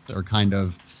advertisements are kind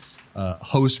of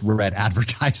host read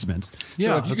advertisements. Yeah,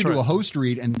 so if you could do a host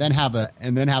read and then have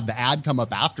the ad come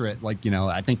up after it, like,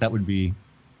 I think that would be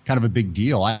kind of a big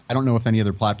deal. I don't know if any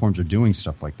other platforms are doing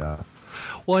stuff like that.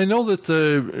 Well, I know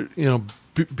that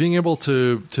being able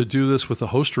to do this with a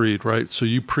host read, right? So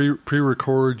you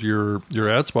pre-record your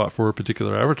ad spot for a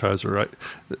particular advertiser, right?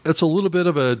 It's a little bit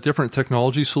of a different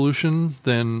technology solution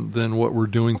than what we're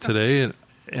doing today,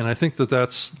 and I think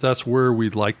that's where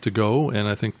we'd like to go, and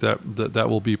I think that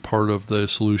will be part of the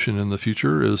solution in the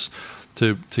future, is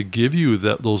to give you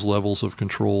those levels of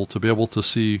control, to be able to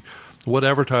see what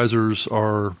advertisers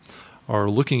are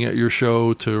looking at your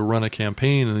show to run a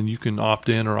campaign, and then you can opt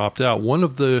in or opt out. One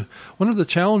of the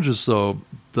challenges, though,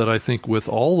 that I think with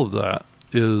all of that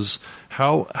is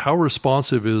how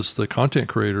responsive is the content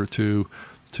creator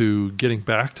to getting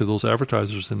back to those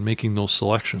advertisers and making those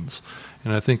selections.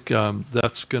 And I think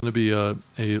that's going to be a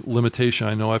limitation.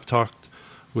 I know I've talked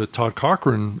with Todd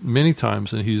Cochran many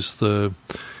times, and he's the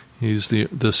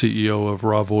CEO of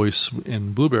Raw Voice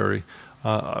in Blueberry,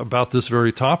 about this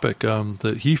very topic,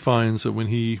 that he finds that when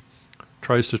he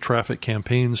tries to traffic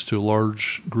campaigns to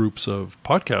large groups of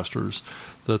podcasters,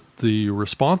 that the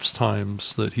response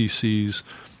times that he sees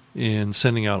in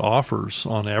sending out offers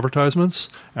on advertisements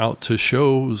out to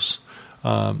shows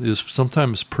is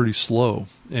sometimes pretty slow,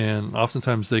 and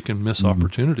oftentimes they can miss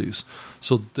opportunities.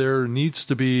 So there needs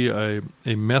to be a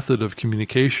method of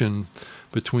communication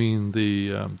between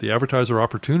the advertiser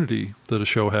opportunity that a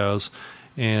show has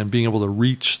and being able to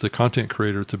reach the content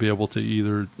creator to be able to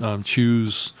either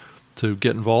choose to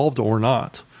get involved or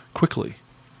not quickly.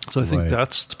 So I think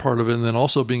that's part of it. And then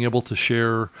also being able to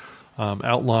share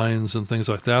outlines and things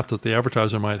like that the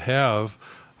advertiser might have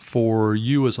for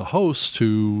you as a host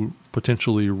to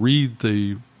potentially read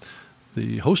the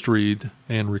host read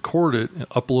and record it and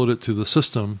upload it to the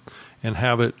system and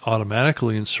have it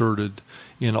automatically inserted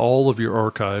in all of your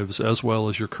archives as well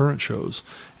as your current shows.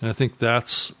 And I think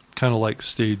that's kind of like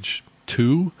stage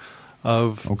 2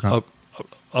 of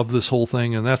this whole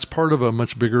thing, and that's part of a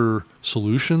much bigger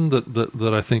solution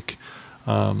that I think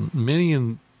many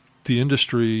in the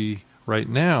industry right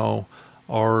now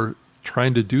are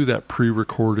trying to do, that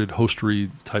pre-recorded host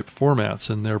read type formats,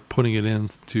 and they're putting it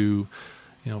into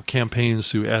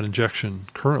campaigns through ad injection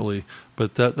currently,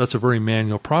 but that's a very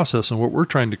manual process. And what we're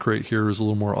trying to create here is a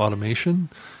little more automation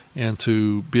and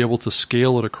to be able to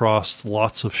scale it across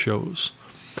lots of shows.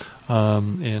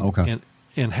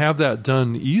 And have that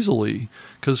done easily,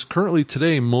 because currently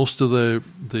today most of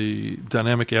the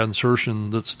dynamic ad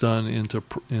insertion that's done into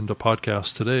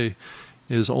podcasts today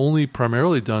is only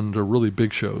primarily done to really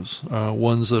big shows,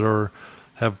 ones that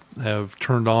have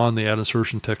turned on the ad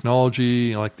insertion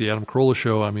technology, like the Adam Carolla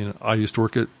show. I mean, I used to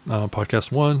work at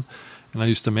Podcast One, and I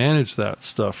used to manage that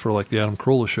stuff for like the Adam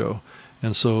Carolla show,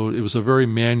 and so it was a very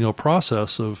manual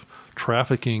process of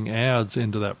trafficking ads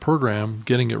into that program,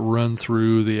 getting it run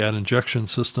through the ad injection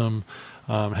system,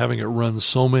 having it run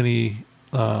so many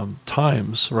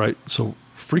times, right? So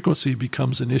frequency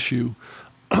becomes an issue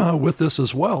with this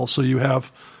as well. So you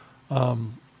have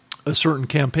a certain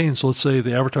campaign. So let's say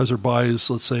the advertiser buys,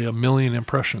 let's say, 1 million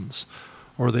impressions,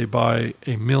 or they buy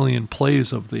 1 million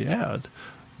plays of the ad.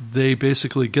 They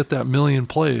basically get that 1 million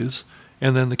plays,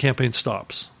 and then the campaign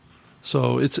stops.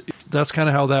 So that's kind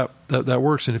of how that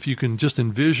works. And if you can just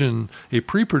envision a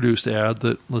pre-produced ad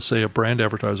that, let's say, a brand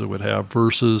advertiser would have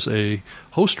versus a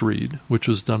host read, which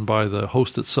is done by the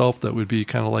host itself, that would be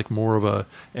kind of like more of a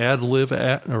ad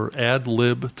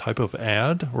lib type of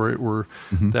ad, where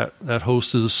that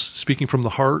host is speaking from the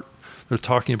heart. They're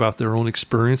talking about their own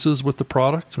experiences with the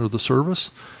product or the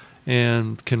service,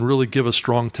 and can really give a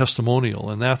strong testimonial.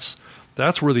 And that's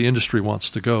where the industry wants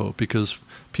to go, because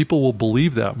people will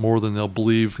believe that more than they'll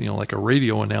believe, like a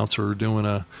radio announcer doing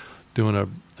a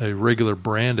regular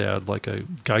brand ad, like a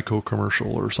Geico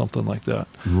commercial or something like that.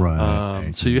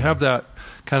 Right. So you have that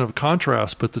kind of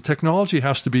contrast, but the technology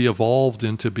has to be evolved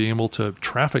into being able to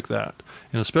traffic that,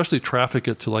 and especially traffic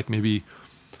it to like maybe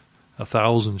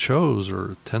 1,000 shows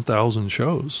or 10,000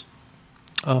 shows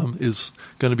is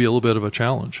going to be a little bit of a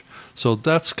challenge. So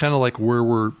that's kind of like where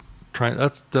we're trying.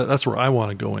 That's where I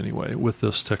want to go anyway with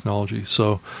this technology.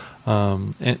 So,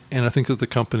 and I think that the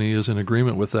company is in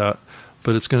agreement with that,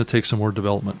 but it's going to take some more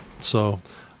development. So,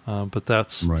 but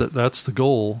that's right. That's the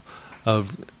goal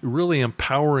of really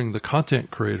empowering the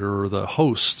content creator or the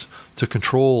host to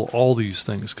control all these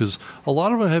things, because a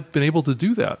lot of them have been able to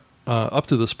do that up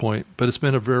to this point, but it's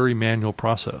been a very manual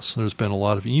process. There's been a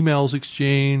lot of emails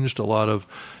exchanged, a lot of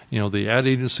the ad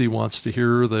agency wants to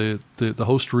hear the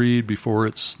host read before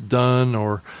it's done,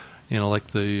 or,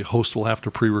 like the host will have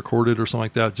to pre-record it or something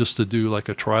like that just to do like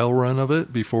a trial run of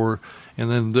it before. And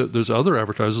then there's other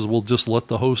advertisers will just let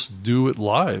the host do it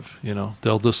live.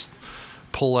 They'll just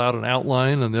pull out an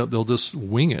outline and they'll just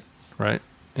wing it, right?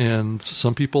 And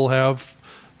some people have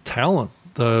talent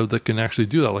that can actually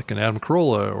do that, like an Adam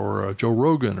Carolla or Joe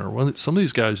Rogan, or some of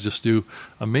these guys just do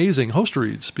amazing host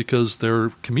reads because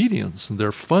they're comedians and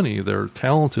they're funny, they're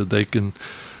talented,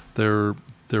 they're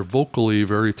vocally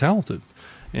very talented,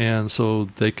 and so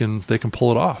they can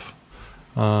pull it off.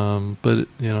 But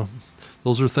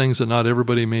those are things that not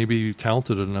everybody may be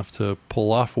talented enough to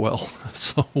pull off well.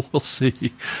 So we'll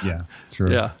see. Yeah,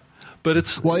 sure. Yeah. But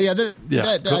it's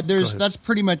that's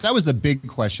pretty much, that was the big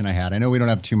question I had. I know we don't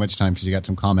have too much time because you got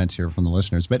some comments here from the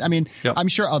listeners, but I mean, I'm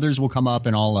sure others will come up,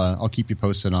 and I'll keep you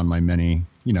posted on my many,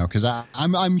 because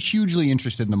I'm hugely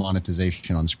interested in the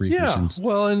monetization on Spreaker. Yeah,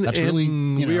 well, and really,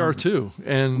 we are too,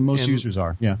 and most users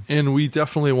are. Yeah, and we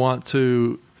definitely want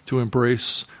to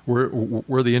embrace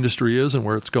where the industry is and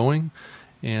where it's going,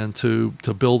 and to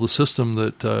build a system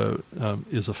that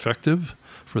is effective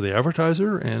for the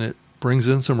advertiser, and it brings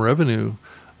in some revenue,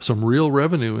 some real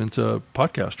revenue into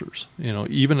podcasters,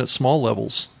 even at small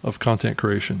levels of content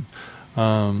creation.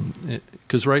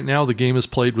 Because right now the game is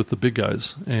played with the big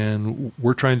guys, and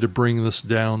we're trying to bring this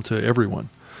down to everyone,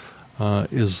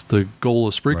 is the goal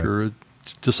of Spreaker. Right.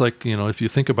 Just like, if you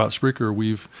think about Spreaker,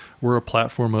 we're a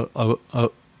platform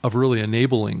of really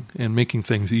enabling and making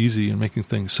things easy and making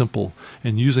things simple,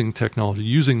 and using technology,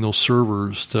 using those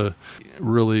servers to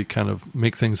really kind of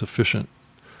make things efficient.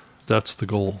 That's the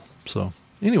goal. So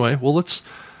anyway, well, let's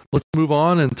move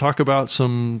on and talk about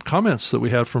some comments that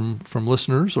we had from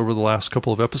listeners over the last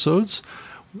couple of episodes.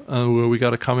 We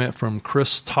got a comment from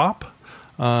Chris Top,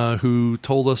 who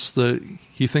told us that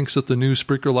he thinks that the new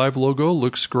Spreaker Live logo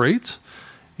looks great,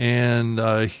 and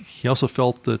he also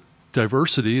felt that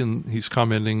diversity, and he's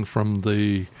commenting from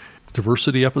the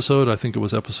diversity episode, I think it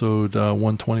was episode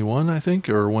 121, I think,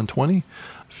 or 120,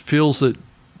 feels that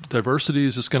diversity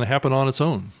is just going to happen on its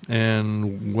own,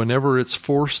 and whenever it's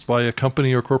forced by a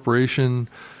company or corporation,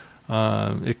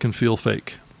 it can feel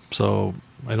fake. So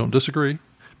I don't disagree.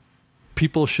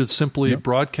 People should simply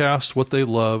broadcast what they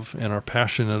love and are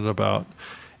passionate about,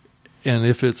 and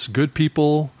if it's good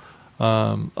people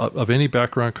of any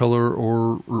background, color,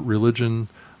 or religion,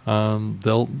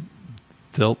 they'll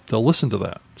listen to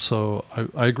that. So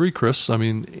I agree, Chris. I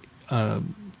mean,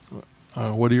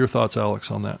 what are your thoughts, Alex,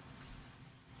 on that?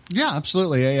 Yeah,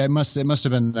 absolutely. It must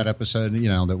have been that episode,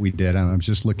 that we did. I'm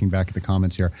just looking back at the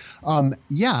comments here.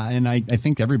 Yeah, and I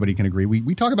think everybody can agree.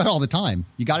 We talk about it all the time.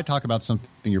 You got to talk about something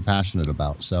you're passionate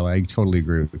about. So I totally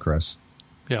agree with Chris.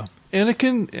 Yeah, and it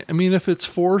can. I mean, if it's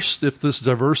forced, if this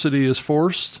diversity is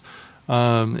forced,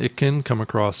 it can come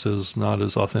across as not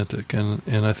as authentic. And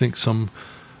I think some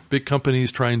big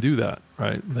companies try and do that,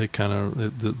 right? They kind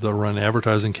of they'll run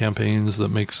advertising campaigns that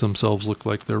makes themselves look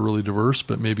like they're really diverse,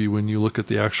 but maybe when you look at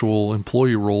the actual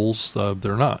employee roles,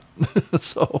 they're not.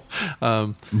 So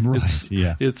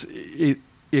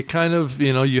it kind of,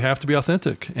 you have to be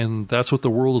authentic, and that's what the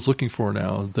world is looking for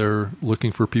now. They're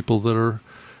looking for people that are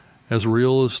as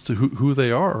real as to who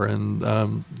they are,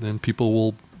 and then people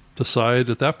will decide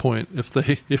at that point if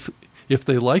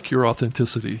they like your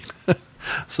authenticity.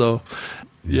 So,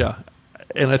 yeah.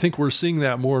 And I think we're seeing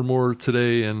that more and more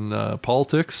today in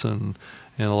politics and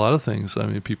a lot of things. I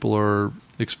mean, people are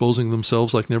exposing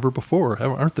themselves like never before,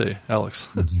 aren't they, Alex?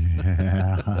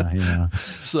 Yeah.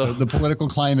 So the political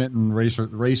climate and race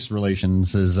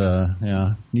relations is,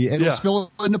 it'll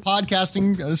spill into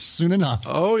podcasting soon enough.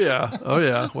 Oh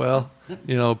yeah. Well,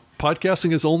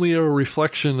 podcasting is only a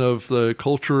reflection of the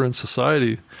culture and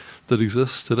society that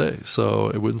exists today. So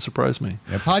it wouldn't surprise me.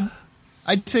 Yeah,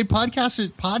 I'd say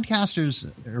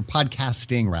podcasters or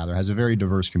podcasting rather has a very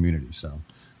diverse community. So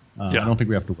I don't think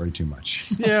we have to worry too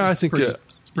much. Yeah, I think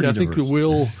I think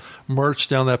we'll march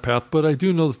down that path. But I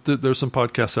do know that there's some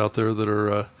podcasts out there that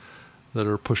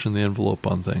are pushing the envelope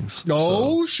on things.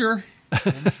 Oh, sure.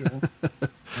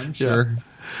 I'm sure. Yeah.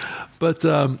 But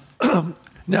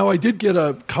now I did get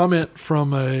a comment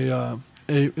from a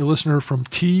listener from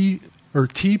TPB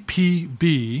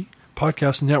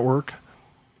Podcast Network.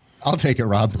 I'll take it,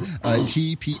 Rob.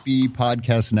 TPB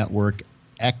Podcast Network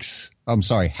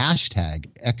hashtag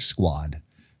X Squad.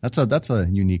 That's a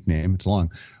unique name. It's long.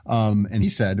 And he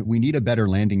said, we need a better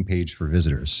landing page for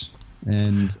visitors.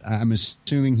 And I'm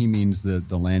assuming he means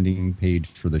the landing page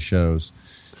for the shows.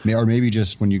 Or maybe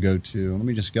just when you go to, let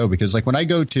me just go, because like if I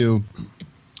go to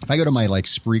my like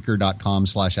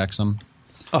Spreaker.com/Exum,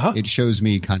 it shows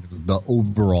me kind of the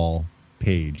overall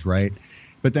page, right?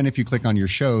 But then if you click on your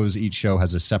shows, each show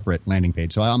has a separate landing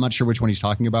page. So I'm not sure which one he's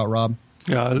talking about, Rob.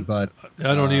 Yeah, but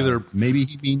I don't either. Maybe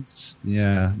he means,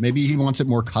 maybe he wants it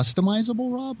more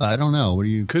customizable, Rob. I don't know. What do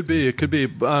you? Could be. It could be.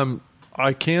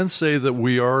 I can say that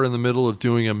we are in the middle of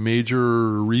doing a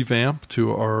major revamp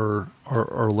to our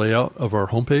layout of our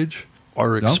homepage.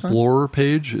 Our Explorer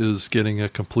page is getting a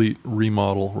complete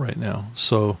remodel right now.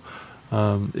 So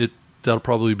that'll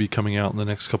probably be coming out in the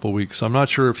next couple of weeks. I'm not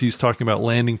sure if he's talking about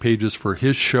landing pages for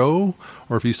his show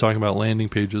or if he's talking about landing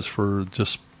pages for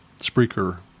just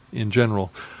Spreaker in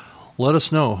general. Let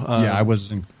us know. I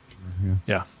wasn't.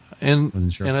 Yeah. And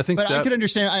wasn't sure. And I think but I could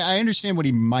understand. I understand what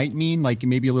he might mean. Like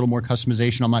maybe a little more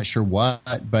customization. I'm not sure what,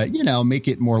 but make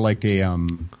it more like a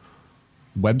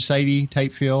website-y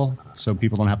type feel, so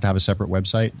people don't have to have a separate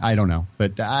website. I don't know,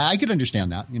 but I could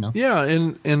understand that. Yeah,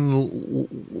 and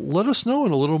let us know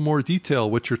in a little more detail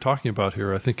what you're talking about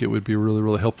here. I think it would be really,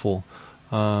 really helpful.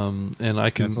 And I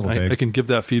can give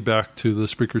that feedback to the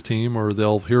Spreaker team, or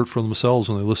they'll hear it for themselves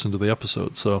when they listen to the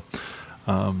episode. So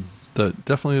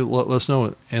definitely let us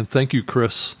know. And thank you,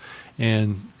 Chris,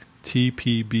 and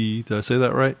TPB. Did I say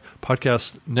that right?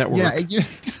 Podcast Network. Yeah.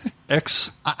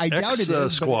 I doubt it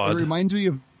is. Squad. It reminds me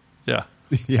of. Yeah.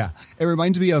 Yeah. It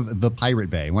reminds me of the Pirate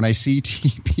Bay when I see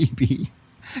TPB.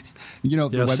 The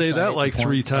website. Say that like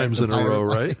 3 times in a row,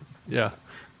 right? Yeah.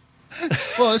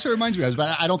 Well, that's what it reminds me of,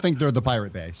 but I don't think they're the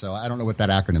Pirate Bay, so I don't know what that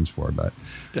acronym's for, but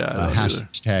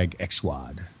hashtag X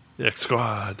Squad. X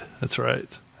Squad. That's right.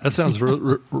 That sounds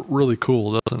really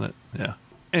cool, doesn't it? Yeah.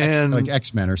 And like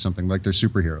X-Men or something, like they're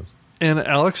superheroes. And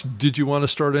Alex, did you want to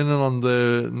start in on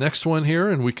the next one here?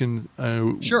 And we can.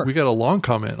 Sure. We got a long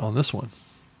comment on this one.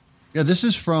 Yeah, this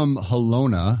is from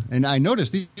Helona, and I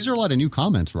noticed these are a lot of new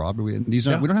comments, Rob. We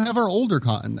don't have our older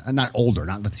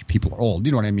not that people are old,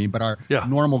 you know what I mean, but our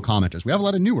normal commenters. We have a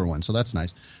lot of newer ones, so that's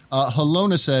nice.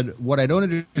 Helona said, "What I don't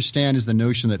understand is the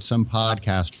notion that some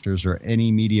podcasters, or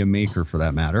any media maker for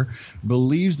that matter,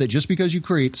 believes that just because you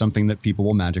create something that people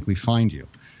will magically find you.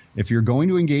 If you're going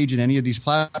to engage in any of these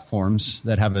platforms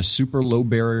that have a super low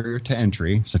barrier to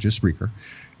entry, such as Spreaker,"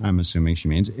 I'm assuming she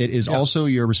means, it is also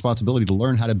your responsibility to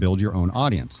learn how to build your own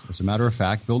audience. As a matter of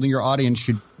fact, building your audience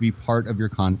should be part of your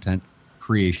content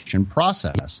creation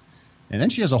process. And then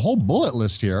she has a whole bullet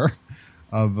list here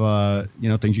of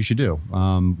things you should do.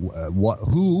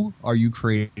 Who are you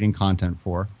creating content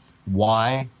for?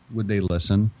 Why would they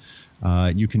listen?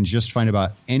 You can just find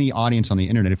about any audience on the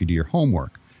internet if you do your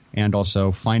homework. And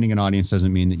also, finding an audience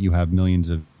doesn't mean that you have millions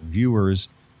of viewers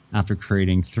after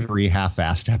creating 3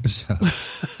 half-assed episodes,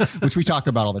 which we talk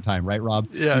about all the time, right, Rob?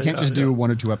 Yeah, you can't just do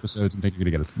 1 or 2 episodes and think you're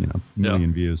going to get a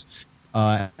million views.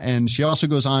 And she also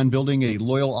goes on, building a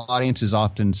loyal audience is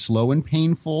often slow and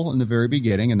painful in the very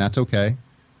beginning, and that's okay,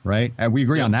 right? And we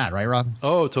agree on that, right, Rob?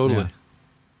 Oh, totally.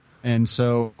 And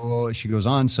so she goes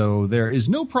on, so there is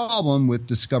no problem with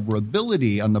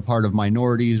discoverability on the part of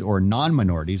minorities or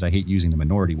non-minorities. I hate using the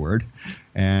minority word.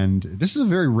 And this is a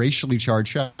very racially charged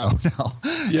show now.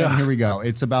 Yeah. And here we go.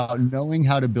 It's about knowing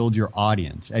how to build your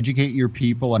audience, educate your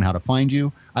people on how to find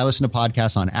you. I listen to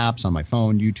podcasts on apps, on my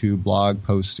phone, YouTube, blog,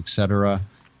 posts, etc.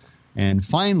 And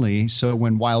finally, so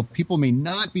while people may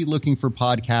not be looking for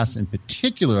podcasts in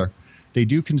particular, they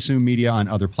do consume media on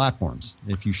other platforms.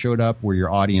 If you showed up where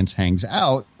your audience hangs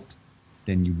out,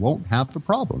 then you won't have a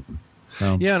problem.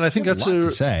 So, yeah, and I think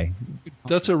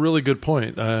that's a really good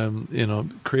point.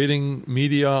 Creating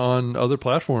media on other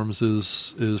platforms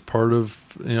is part of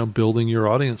building your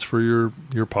audience for your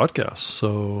podcast.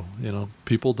 So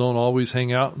people don't always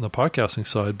hang out on the podcasting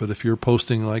side, but if you're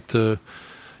posting like to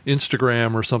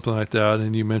Instagram or something like that,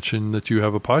 and you mention that you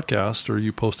have a podcast, or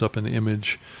you post up an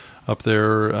image up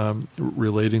there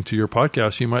relating to your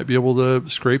podcast, you might be able to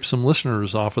scrape some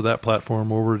listeners off of that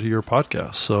platform over to your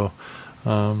podcast. So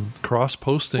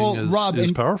cross-posting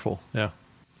is powerful. Yeah.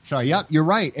 Sorry, yeah, you're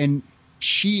right. And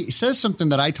she says something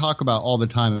that I talk about all the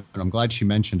time, and I'm glad she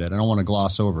mentioned it. I don't want to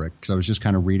gloss over it because I was just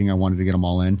kind of reading. I wanted to get them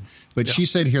all in. But she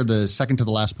said here, the second to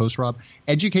the last post, Rob,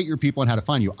 educate your people on how to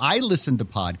find you. I listen to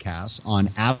podcasts on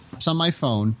apps on my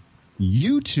phone,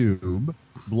 YouTube,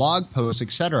 blog posts,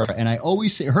 etc. And I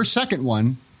always say her second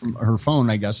one from her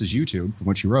phone, I guess, is YouTube, from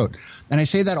what she wrote. And I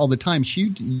say that all the time.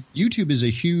 YouTube is a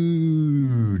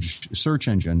huge search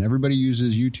engine. Everybody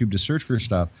uses YouTube to search for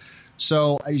stuff.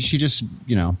 So she just,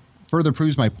 further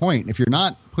proves my point. If you're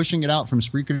not pushing it out from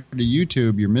Spreaker to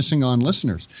YouTube, you're missing on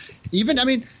listeners.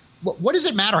 What does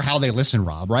it matter how they listen,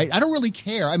 Rob, right? I don't really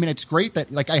care. I mean, it's great that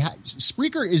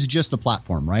Spreaker is just the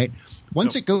platform, right?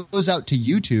 Once it goes out to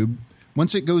YouTube,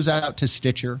 once it goes out to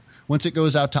Stitcher, once it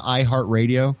goes out to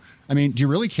iHeartRadio, I mean, do you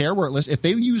really care where it listens? If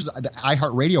they use the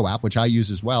iHeartRadio app, which I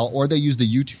use as well, or they use the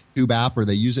YouTube app, or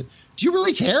they use it, do you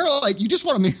really care? Like, you just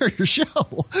want to hear your show.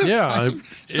 Yeah.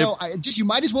 You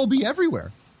might as well be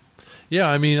everywhere. Yeah,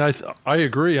 I mean, I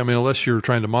agree. I mean, unless you're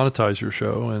trying to monetize your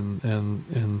show,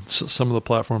 and some of the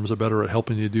platforms are better at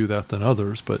helping you do that than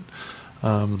others, but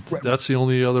that's the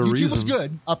only other reason. YouTube was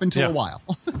good up until a while.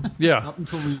 Yeah. Up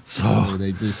until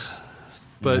recently, they just...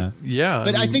 But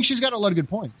I think she's got a lot of good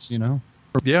points,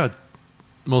 Yeah,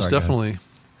 most definitely.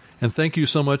 And thank you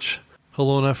so much,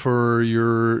 Helena, for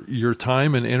your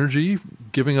time and energy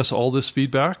giving us all this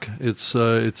feedback. It's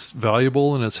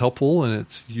valuable and it's helpful, and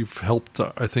you've helped,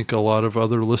 I think, a lot of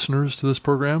other listeners to this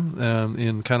program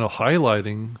in kind of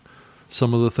highlighting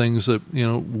some of the things that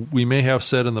we may have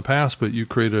said in the past, but you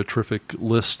created a terrific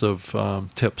list of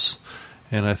tips.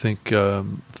 And I think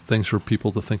things for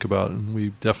people to think about, and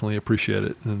we definitely appreciate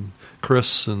it. And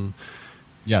Chris and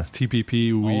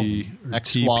TPP,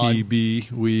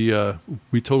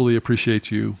 we totally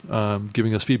appreciate you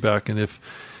giving us feedback. And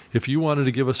if you wanted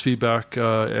to give us feedback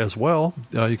as well,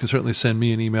 you can certainly send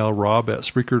me an email,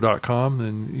 rob@Spreaker.com,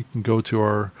 and you can go to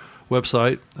our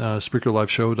website,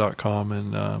 SpreakerLiveShow.com,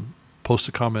 and post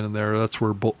a comment in there. That's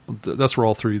where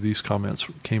all three of these comments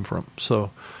came from.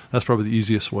 So that's probably the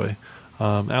easiest way.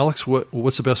 Alex,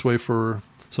 what's the best way for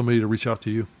somebody to reach out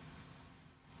to you?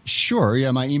 Sure.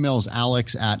 Yeah, my email is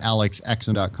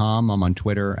alex@alexexum.com. I'm on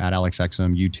Twitter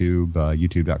 @alexexum, YouTube,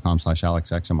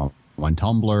 youtube.com/alexexum. I'm on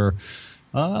Tumblr,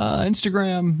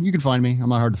 Instagram. You can find me. I'm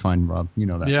not hard to find, Rob. You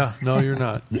know that. Yeah, no, you're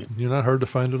not. You're not hard to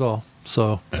find at all.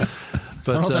 So, but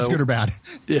I don't know if that's good or bad.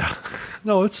 Yeah,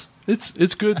 no, it's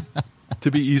good to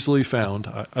be easily found.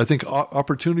 I think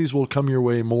opportunities will come your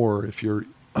way more if you're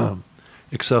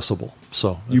accessible.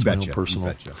 So that's my own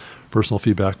personal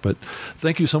feedback. But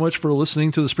thank you so much for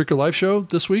listening to the Spreaker Live Show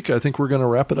this week. I think we're going to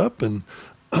wrap it up and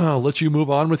let you move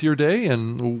on with your day,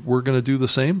 and we're going to do the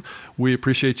same. We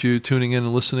appreciate you tuning in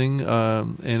and listening.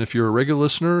 And if you're a regular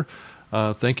listener,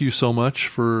 thank you so much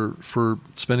for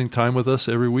spending time with us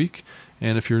every week.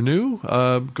 And if you're new,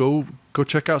 go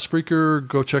check out Spreaker.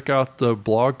 Go check out the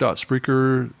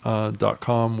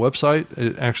blog.spreaker.com website.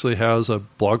 It actually has a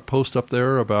blog post up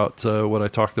there about what I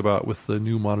talked about with the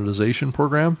new monetization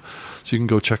program. So you can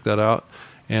go check that out.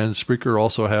 And Spreaker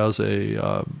also has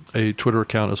a Twitter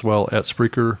account as well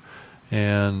 @Spreaker.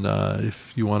 And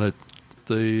if you want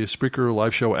the Spreaker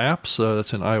Live Show apps,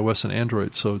 that's in iOS and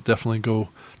Android. So definitely go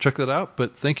check that out.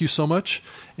 But thank you so much.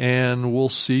 And we'll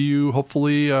see you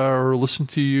hopefully or listen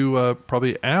to you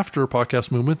probably after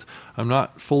Podcast Movement. I'm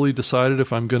not fully decided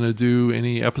if I'm going to do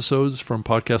any episodes from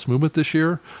Podcast Movement this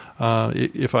year.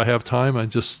 If I have time, I'm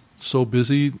just so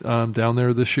busy down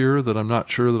there this year that I'm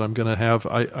not sure that I'm going to have.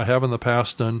 I have in the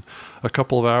past done a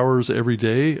couple of hours every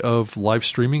day of live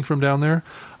streaming from down there.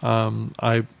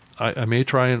 I I may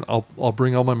try and I'll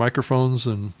bring all my microphones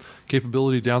and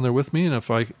capability down there with me, and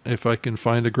if I can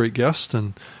find a great guest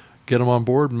and get them on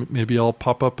board, maybe I'll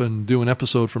pop up and do an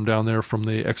episode from down there from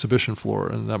the exhibition floor,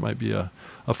 and that might be a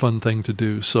fun thing to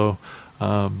do. So,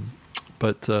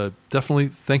 but definitely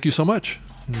thank you so much,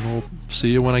 and we'll see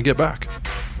you when I get back.